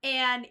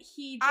 And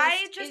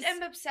I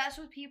am obsessed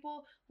with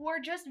people who are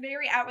just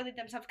very outwardly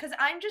themselves. Because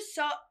I'm just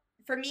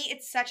for me,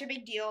 it's such a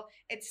big deal.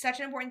 It's such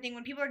an important thing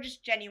when people are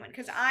just genuine.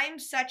 Because I'm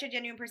such a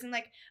genuine person.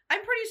 Like,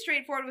 I'm pretty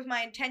straightforward with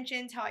my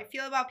intentions, how I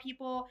feel about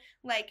people,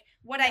 like,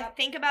 what I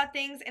think about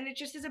things. And it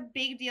just is a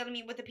big deal to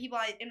me with the people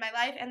in my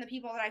life and the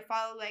people that I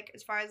follow, like,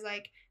 as far as,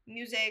 like,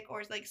 music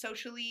or, like,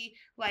 socially,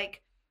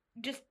 like,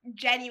 just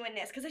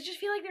genuineness. Because I just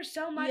feel like there's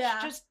so much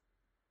just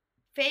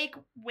fake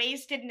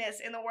wastedness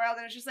in the world.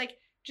 And it's just, like,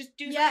 just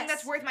do something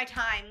that's worth my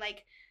time.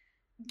 Like,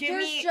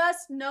 there's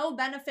just no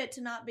benefit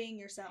to not being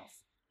yourself.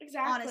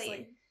 Exactly.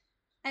 Honestly.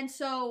 And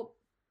so,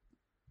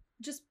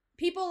 just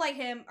people like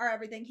him are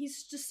everything.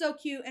 He's just so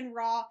cute and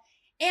raw.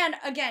 And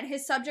again,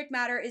 his subject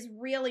matter is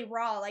really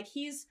raw. Like,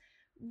 he's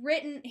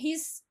done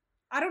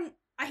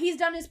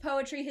his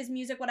poetry, his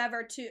music,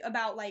 whatever,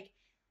 about like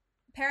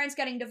parents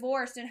getting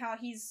divorced and how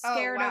he's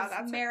scared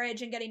of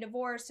marriage and getting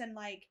divorced, and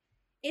like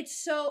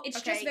it's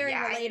just very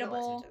relatable. I need to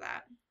listen to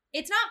that.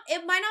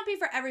 It might not be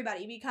for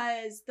everybody,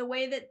 because the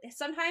way that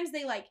sometimes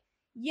they like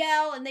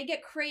yell and they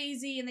get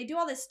crazy and they do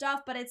all this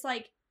stuff, but it's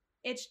like,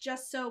 it's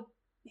just so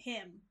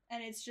him,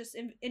 and it's just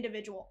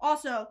individual.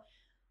 Also,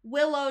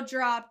 Willow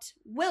dropped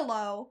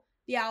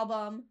the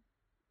album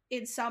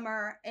in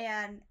summer,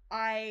 and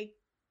I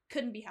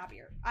couldn't be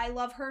happier. I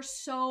love her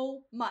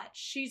so much.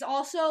 She's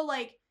also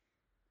like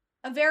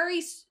I'm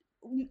very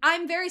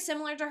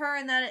similar to her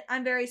in that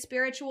I'm very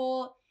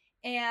spiritual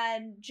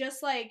and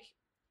just like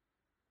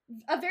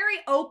a very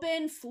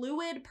open,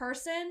 fluid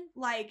person,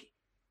 like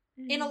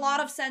in a lot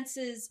of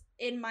senses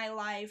in my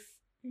life.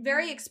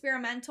 Very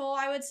experimental,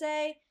 I would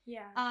say.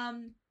 Yeah.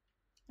 And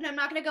I'm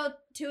not going to go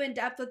too in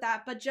depth with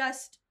that, but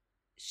just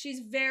she's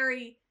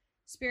very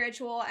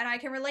spiritual, and I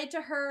can relate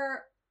to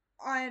her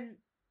on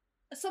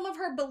some of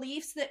her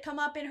beliefs that come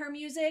up in her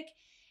music,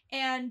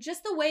 and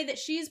just the way that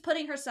she's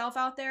putting herself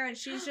out there, and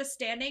she's just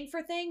standing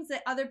for things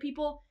that other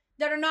people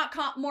that are not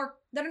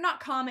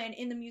common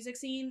in the music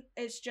scene.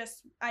 It's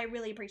just, I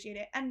really appreciate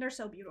it, and they're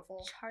so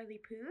beautiful.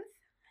 Charlie Puth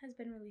has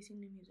been releasing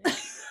new music.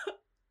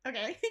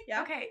 Okay.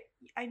 Yeah. Okay.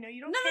 I know you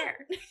don't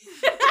care.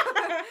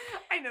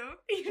 I know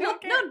you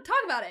don't care. No,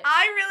 talk about it.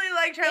 I really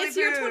like Charlie Puth. It's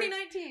your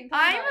 2019.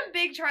 I'm a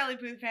big Charlie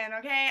Puth fan,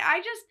 okay?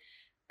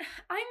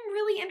 I'm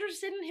really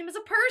interested in him as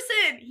a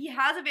person. He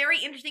has a very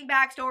interesting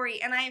backstory,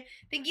 and I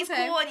think he's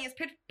cool, and he has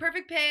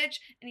perfect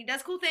pitch, and he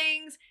does cool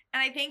things,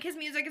 and I think his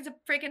music is a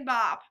freaking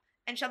bop.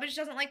 And Shelby just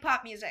doesn't like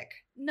pop music.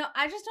 No,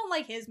 I just don't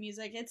like his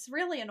music. It's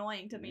really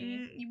annoying to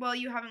me. Well,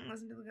 you haven't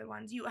listened to the good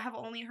ones. You have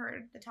only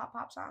heard the top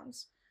pop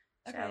songs.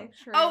 Okay,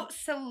 true. Oh,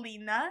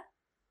 Selena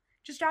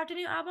just dropped a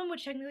new album,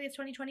 which technically is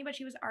 2020, but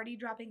she was already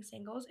dropping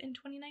singles in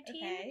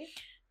 2019. Okay.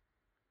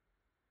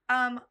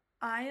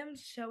 I am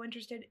so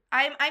interested.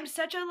 I'm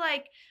such a,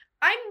 like,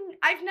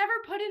 I've never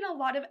put in a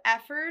lot of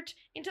effort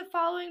into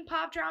following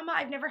pop drama.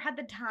 I've never had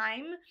the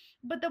time,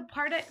 but the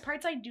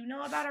parts I do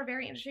know about are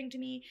very interesting to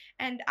me,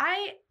 and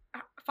I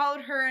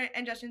followed her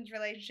and Justin's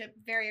relationship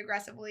very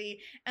aggressively,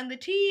 and the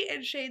tea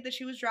and shade that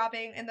she was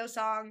dropping in those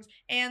songs,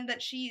 and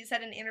that she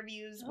said in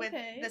interviews with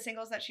the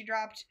singles that she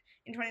dropped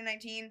in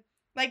 2019,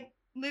 like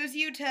Lose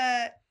You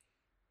to,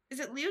 is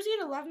it Lose You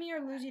to Love Me or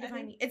Lose You to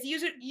Find Me? It's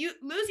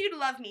Lose You to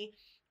Love Me.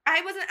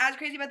 I wasn't as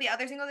crazy about the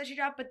other single that she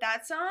dropped, but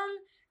that song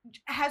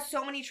has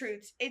so many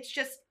truths. It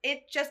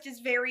just is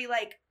very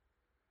like,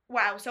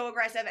 wow, so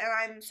aggressive, and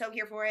I'm so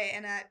here for it,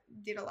 and that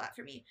did a lot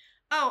for me.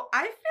 Oh,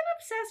 I've been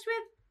obsessed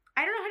with,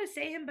 I don't know how to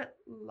say him, but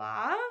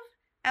Lauv?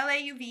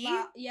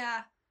 L-A-U-V?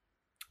 Yeah.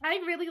 I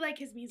really like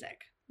his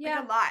music. Yeah,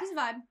 like, a lot. He's a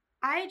vibe.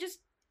 I just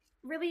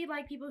really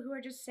like people who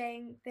are just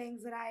saying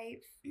things that I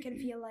can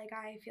feel like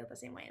I feel the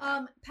same way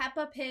about.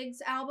 Peppa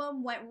Pig's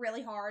album went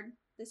really hard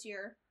this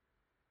year.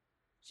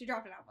 She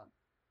dropped an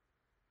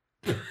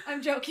album.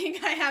 I'm joking.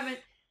 I haven't.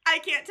 I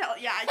can't tell.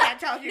 Yeah, I can't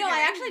tell if you're No,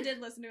 kidding. I actually did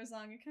listen to a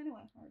song. It kind of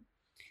went hard.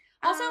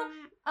 Also,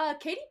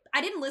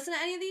 I didn't listen to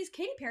any of these.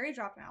 Katy Perry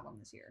dropped an album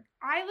this year.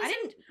 I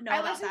didn't know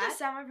about that. I listened to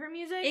some of her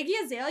music.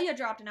 Iggy Azalea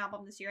dropped an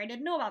album this year. I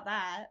didn't know about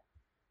that.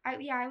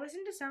 I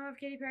listened to some of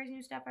Katy Perry's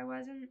new stuff. I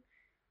wasn't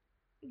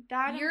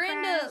that You're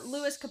impressed. into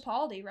Louis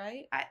Capaldi,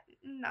 right?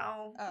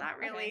 No, not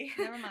really.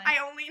 Okay. Never mind. I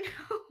only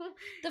know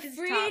the his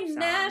Free top songs.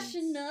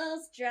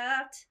 Nationals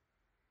dropped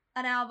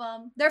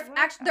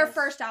their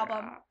first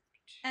album,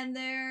 and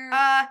their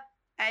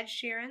Ed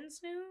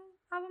Sheeran's new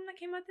album that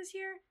came out this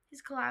year,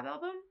 his collab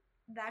album,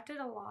 that did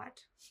a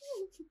lot.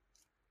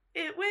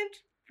 It went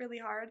really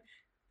hard.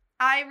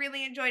 I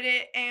really enjoyed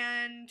it,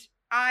 and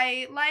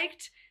I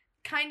liked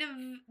kind of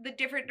the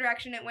different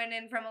direction it went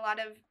in from a lot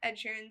of Ed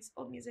Sheeran's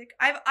old music.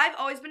 I've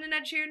always been an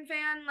Ed Sheeran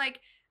fan,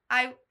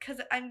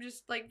 because I'm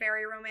just like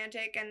very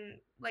romantic and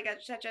like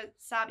such a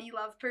sobby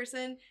love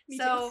person. Me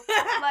so too.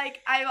 like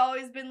I've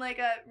always been like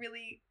a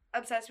really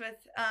obsessed with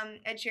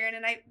Ed Sheeran,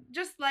 and I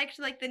just liked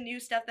like the new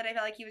stuff that I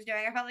felt like he was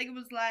doing. I felt like it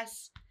was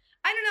less,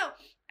 I don't know.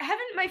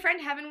 My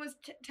friend Heaven was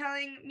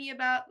telling me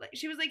about, like,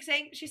 she was like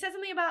saying, she said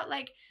something about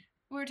like,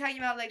 we were talking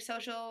about like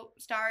social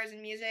stars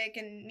and music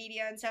and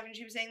media and stuff, and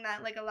she was saying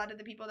that like a lot of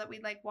the people that we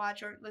like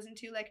watch or listen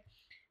to like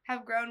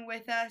have grown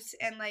with us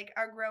and like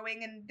are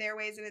growing in their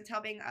ways, and it's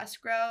helping us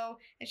grow.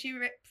 And she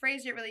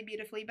phrased it really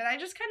beautifully, but I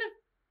just kind of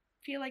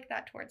feel like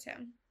that towards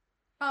him.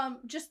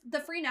 Just the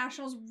Free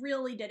Nationals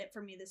really did it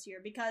for me this year,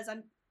 because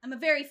I'm a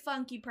very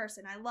funky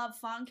person. I love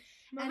funk.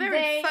 I'm a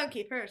very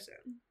funky person.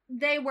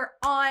 They were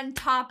on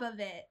top of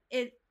it.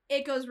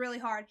 It goes really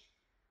hard.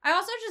 I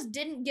also just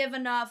didn't give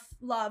enough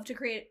love to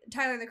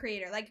Tyler, the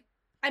Creator. Like,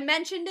 I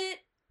mentioned it,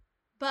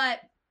 but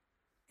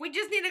we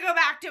just need to go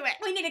back to it.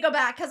 We need to go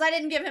back, because I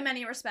didn't give him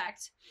any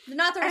respect.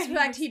 Not the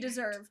respect he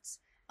deserved.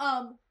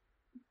 I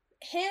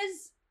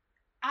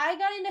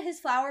got into his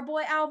Flower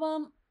Boy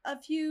album a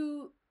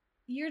few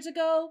years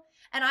ago,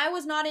 and I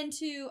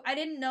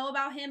didn't know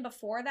about him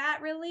before that,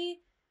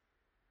 really.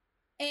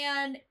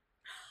 And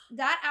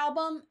that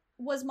album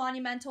was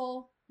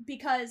monumental,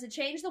 because it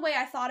changed the way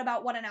I thought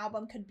about what an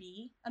album could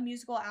be, a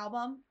musical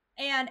album.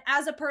 And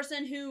as a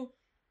person who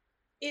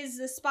is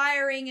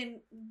aspiring and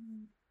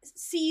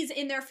sees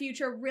in their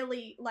future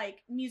really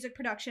like music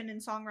production and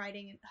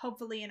songwriting, and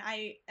hopefully, and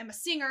I am a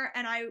singer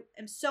and I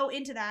am so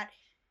into that,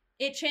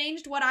 it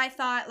changed what I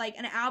thought like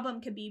an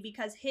album could be,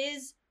 because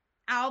his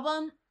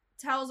album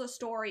tells a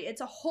story. It's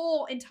a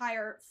whole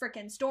entire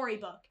freaking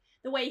storybook,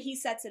 the way he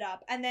sets it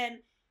up. And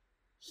then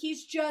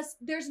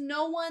there's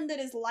no one that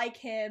is like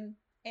him.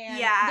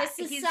 And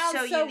this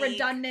sounds so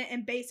redundant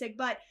and basic,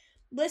 but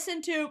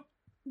listen to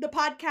the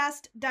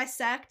podcast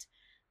Dissect.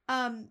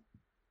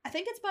 I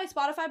think it's by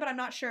Spotify, but I'm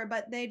not sure.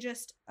 But they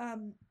just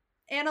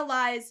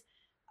analyze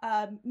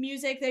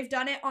music. They've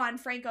done it on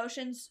Frank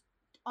Ocean's,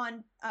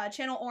 on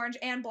Channel Orange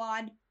and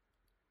Blonde.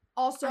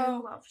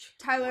 Also,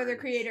 Tyler, the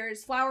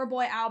Creator's Flower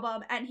Boy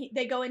album, and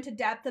they go into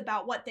depth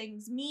about what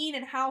things mean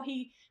and how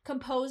he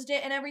composed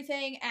it and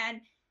everything,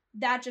 and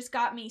that just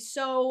got me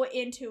so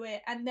into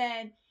it. And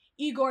then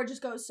Igor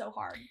just goes so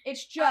hard.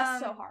 It's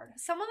just so hard.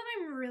 Someone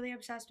that I'm really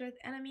obsessed with,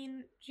 and I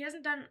mean, she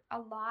hasn't done a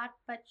lot,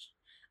 but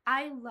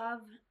I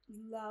love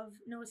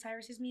Noah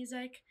Cyrus's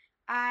music.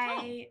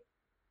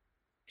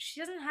 She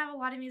doesn't have a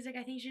lot of music.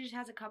 I think she just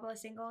has a couple of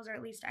singles, or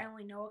at least I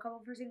only know a couple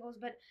of her singles.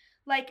 But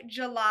like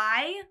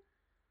July,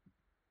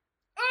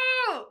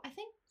 I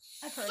think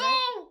I've heard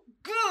so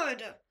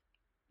good,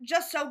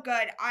 just so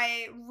good.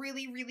 I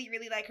really, really,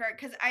 really like her,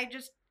 because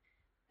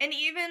and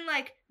even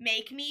like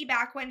Make Me,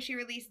 back when she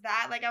released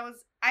that, like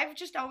I've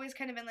just always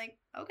kind of been like,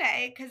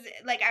 okay, because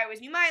like I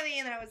always knew Miley,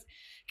 and then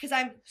because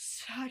I'm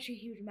such a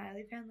huge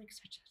Miley fan, like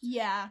such a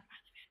yeah.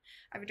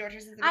 I've adored her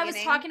since the beginning. I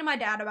was talking to my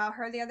dad about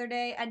her the other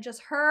day, and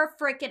just her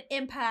freaking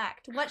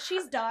impact, what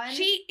she's done.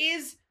 She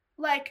is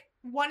like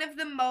one of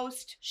the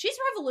most... She's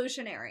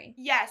revolutionary.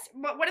 Yes,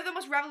 but one of the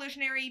most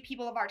revolutionary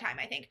people of our time,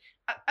 I think.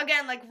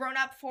 Again, like grown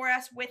up for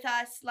us, with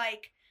us,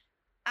 like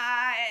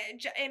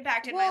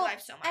impacted my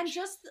life so much. And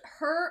just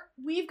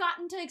we've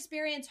gotten to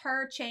experience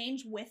her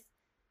change with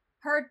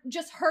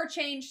her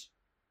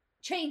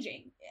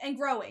changing and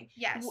growing.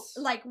 Yes.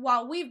 Like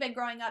while we've been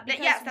growing up.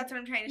 Because, yes, that's what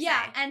I'm trying to say.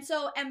 Yeah,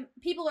 and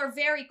people are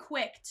very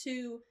quick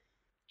to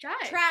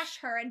trash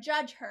her and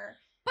judge her.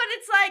 But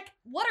it's like,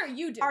 what are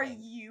you doing? Are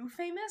you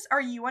famous?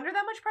 Are you under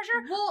that much pressure?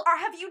 Well, or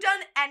have you done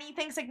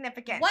anything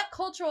significant? What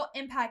cultural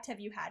impact have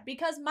you had?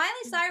 Because Miley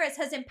Cyrus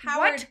has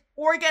empowered.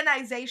 What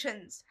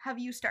organizations have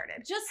you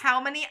started? Just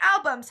how many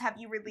albums have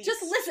you released?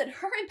 Just listen,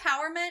 her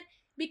empowerment,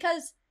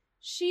 because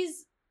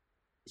she's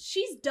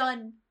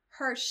done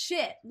her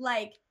shit.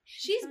 Like,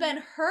 she's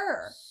been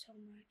her. So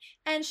much.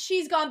 And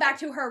she's gone back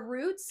to her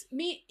roots.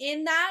 Me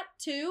in that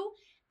too.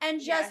 And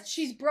just,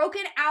 she's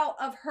broken out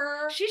of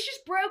her... She's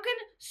just broken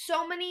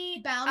so many...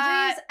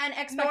 boundaries and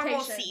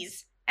expectations.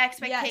 Normalcies.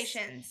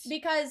 Expectations. Yes,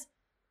 because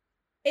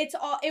it's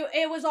all...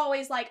 It was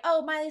always like,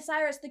 oh, Miley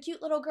Cyrus, the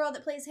cute little girl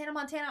that plays Hannah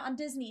Montana on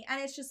Disney. And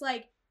it's just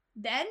like,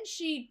 then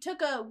she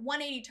took a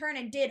 180 turn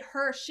and did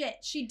her shit.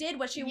 She did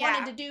what she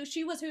wanted to do.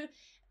 She was who...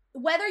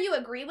 Whether you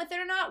agree with it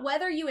or not,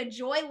 whether you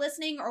enjoy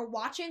listening or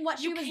watching what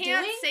she was doing... You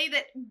can't say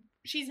that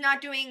she's not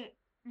doing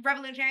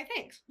revolutionary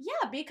things.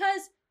 Yeah,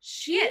 because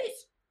she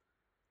is.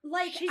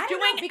 Like, she's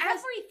doing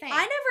everything.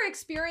 I never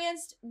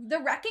experienced the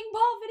Wrecking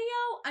Ball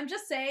video. I'm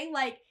just saying,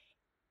 like,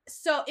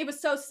 so it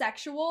was so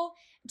sexual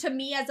to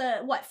me as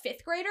a,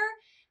 5th grader?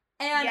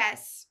 And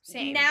yes,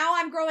 same. Now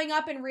I'm growing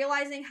up and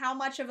realizing how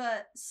much of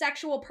a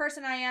sexual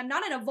person I am.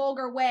 Not in a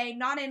vulgar way,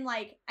 not in,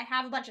 like, I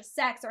have a bunch of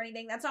sex or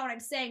anything. That's not what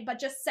I'm saying. But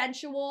just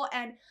sensual,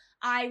 and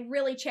I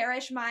really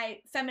cherish my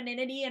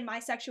femininity and my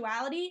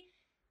sexuality.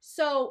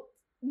 So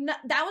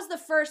that was the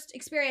first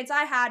experience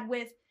I had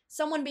with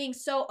someone being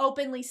so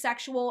openly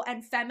sexual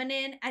and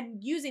feminine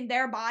and using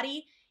their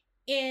body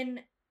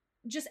in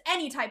just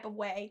any type of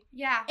way.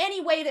 Yeah.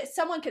 Any way that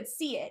someone could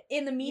see it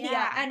in the media.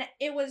 Yeah. And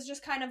it was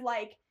just kind of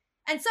like,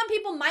 and some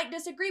people might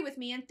disagree with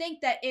me and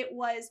think that it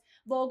was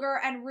vulgar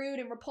and rude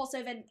and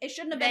repulsive and it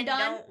shouldn't have been done.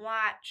 Don't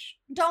watch.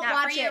 Don't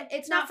watch it.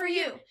 It's not for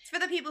you. It's for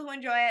the people who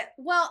enjoy it.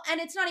 Well,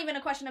 and it's not even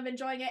a question of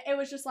enjoying it. It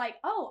was just like,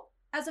 oh,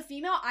 as a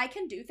female, I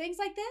can do things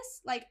like this.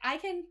 Like, I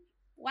can,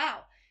 wow.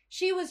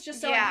 She was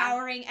just so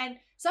empowering, and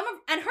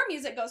her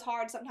music goes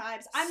hard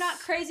sometimes. I'm not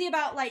crazy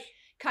about, like,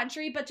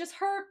 country, but just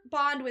her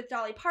bond with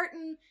Dolly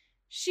Parton,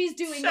 she's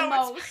doing the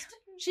most.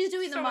 Inspiring. She's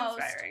doing the most.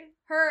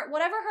 Inspiring.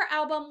 Whatever her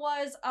album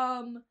was,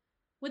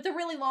 with the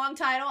really long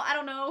title, I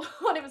don't know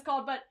what it was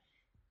called, but,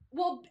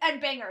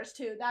 and Bangers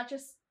too. That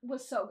just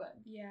was so good.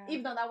 Yeah.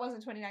 Even though that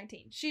wasn't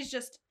 2019. She's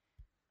just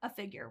a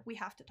figure we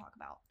have to talk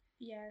about.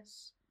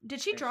 Yes.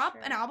 Did she drop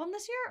an album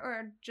this year,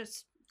 or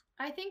just...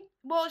 I think,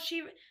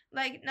 she,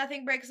 like,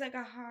 Nothing Breaks Like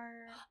a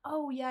Heart.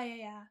 Oh,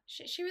 yeah.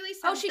 She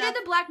released some she stuff.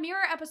 did the Black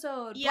Mirror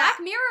episode. Yeah. Black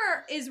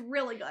Mirror is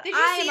really good. Did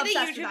you see the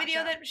YouTube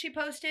video that she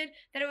posted?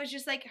 That it was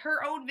just, like,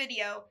 her own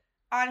video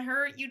on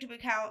her YouTube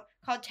account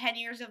called 10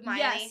 Years of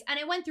Miley. Yes, and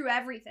it went through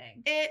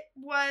everything. It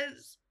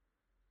was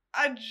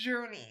a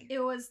journey. It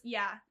was,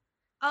 yeah.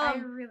 I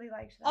really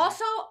liked that.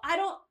 Also, I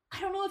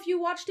don't know if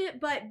you watched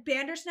it, but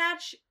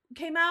Bandersnatch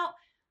came out,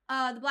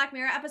 the Black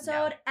Mirror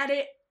episode, and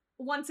it,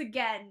 once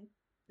again...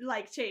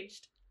 like,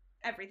 changed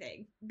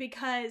everything,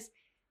 because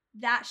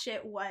that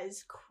shit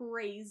was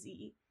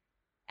crazy.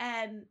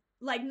 And,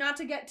 like, not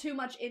to get too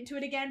much into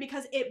it again,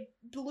 because it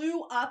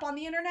blew up on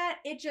the internet,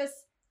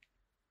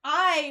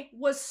 I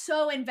was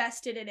so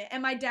invested in it,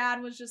 and my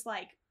dad was just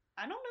like,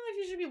 I don't know if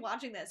you should be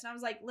watching this, and I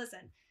was like,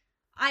 listen,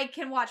 I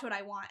can watch what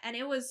I want, and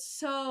it was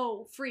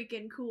so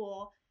freaking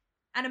cool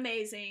and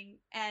amazing,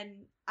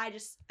 and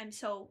I'm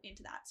so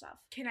into that stuff.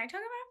 Can I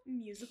talk about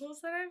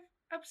musicals that I've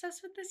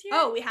obsessed with this year?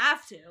 Oh, we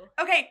have to.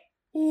 Okay,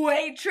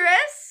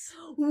 Waitress.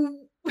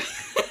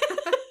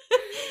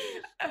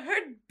 Her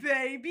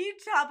baby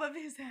top of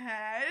his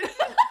head.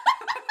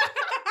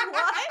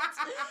 What?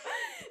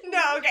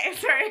 No, okay,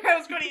 sorry, I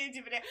was going to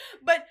YouTube video.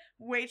 But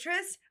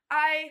Waitress,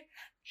 I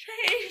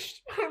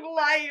changed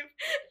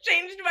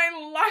my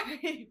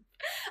life.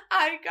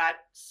 I got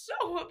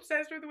so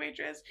obsessed with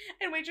Waitress,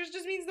 and Waitress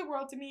just means the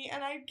world to me,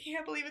 and I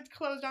can't believe it's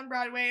closed on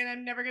Broadway, and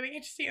I'm never going to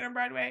get to see it on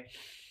Broadway.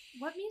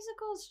 What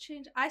musicals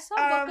changed? I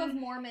saw Book of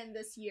Mormon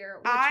this year,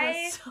 which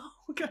was so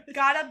good.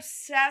 Got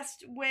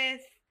obsessed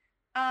with,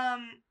 the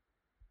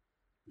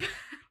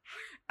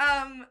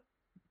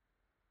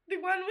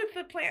one with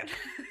the plant.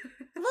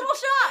 Little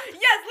Shop!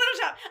 Yes, Little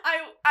Shop!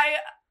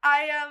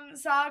 I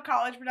saw a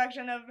college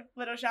production of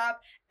Little Shop,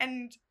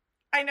 and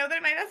I know that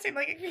it might not seem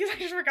like it because I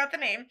just forgot the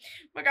name,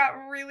 but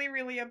got really,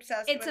 really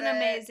obsessed with it. It's an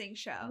amazing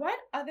show. What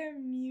other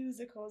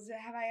musicals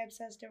have I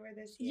obsessed over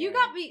this year?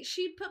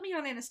 She put me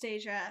on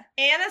Anastasia.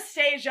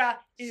 Anastasia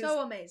is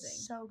so amazing.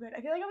 So good. I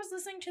feel like I was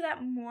listening to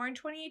that more in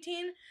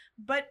 2018,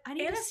 but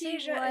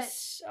Anastasia is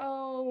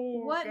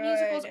so What good.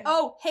 musicals?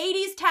 Oh,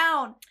 Hades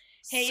Town.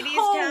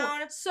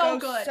 Town. So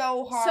good.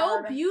 So hard.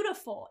 So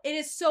beautiful. It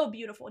is so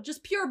beautiful.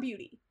 Just pure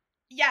beauty.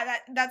 Yeah,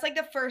 that's like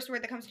the first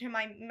word that comes to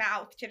my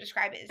mouth to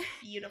describe it is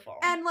beautiful.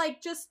 And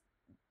like, just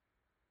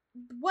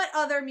what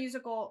other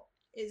musical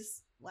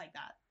is like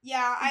that.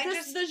 Yeah,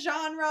 The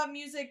genre of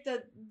music,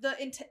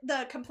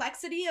 the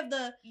complexity of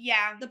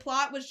the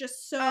plot was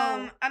just so.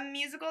 A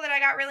musical that I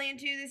got really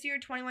into this year,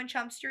 21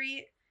 Jump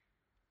Street.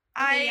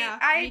 Okay,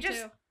 I me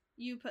just too.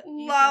 You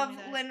love told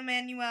me that.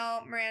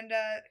 Lin-Manuel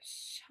Miranda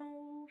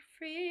so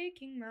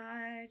freaking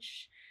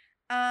much.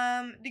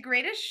 The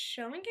Greatest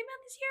Showman came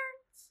out this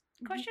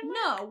year? Question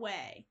mark? No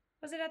way.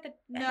 Was it at the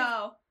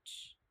No.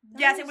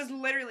 Yes, it was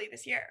literally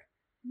this year.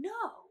 No.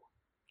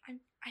 I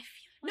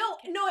feel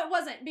like No, it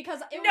wasn't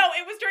because it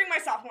was during my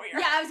sophomore year.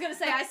 Yeah, I was gonna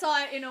say I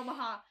saw it in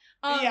Omaha.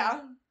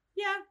 Yeah.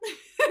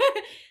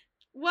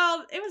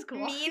 Well, it was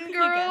cool. Mean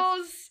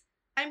Girls.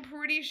 I'm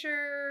pretty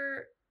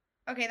sure.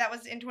 Okay, that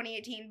was in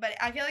 2018, but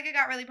I feel like it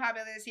got really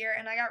popular this year,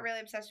 and I got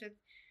really obsessed with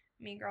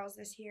Mean Girls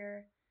this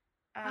year.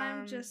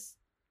 I'm just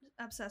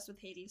obsessed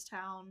with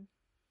Hadestown.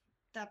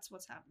 That's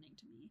what's happening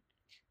to me.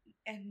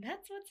 And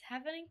that's what's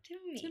happening to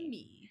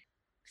me.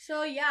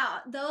 So yeah,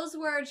 those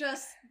were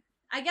just,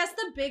 I guess,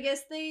 the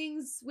biggest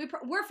things.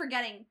 We're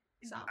forgetting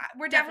some.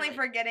 We're definitely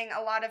forgetting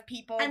a lot of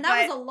people. And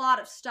that was a lot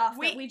of stuff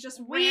that we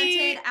just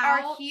ranted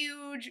out. We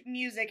are huge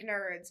music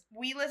nerds.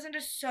 We listen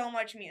to so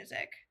much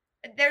music.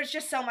 There's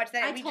just so much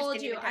that I we told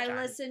just you didn't even touch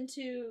on. listened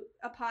to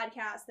a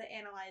podcast that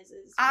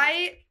analyzes music.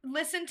 I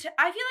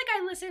feel like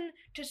I listen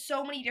to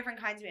so many different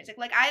kinds of music.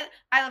 Like I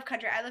love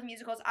country, I love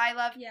musicals, I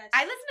listen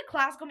to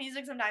classical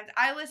music sometimes.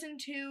 I listen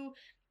to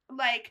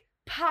like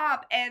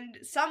pop and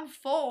some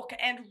folk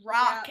and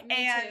rock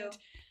and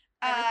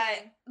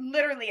everything.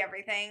 Literally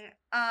everything.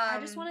 I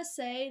just want to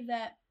say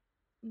that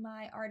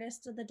my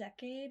artist of the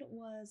decade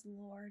was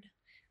Lorde.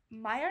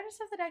 My artist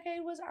of the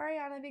decade was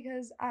Ariana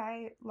because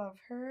I love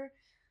her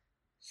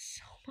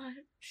so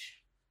much.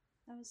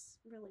 That was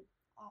really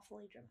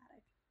awfully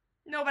dramatic.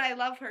 No, but I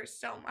love her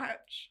so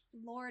much.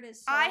 Lorde is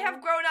so... I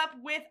have grown up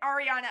with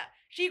Ariana.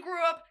 She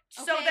grew up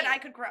so that I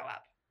could grow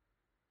up.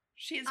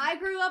 I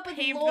grew up with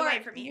paved Lorde. The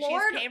way for me. She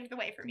has paved the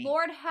way for me.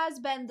 Lorde has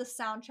been the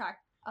soundtrack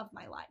of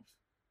my life.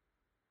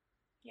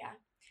 Yeah.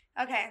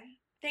 Okay.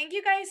 Thank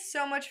you guys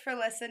so much for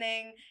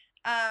listening.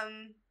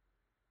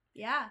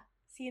 Yeah.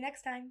 See you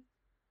next time.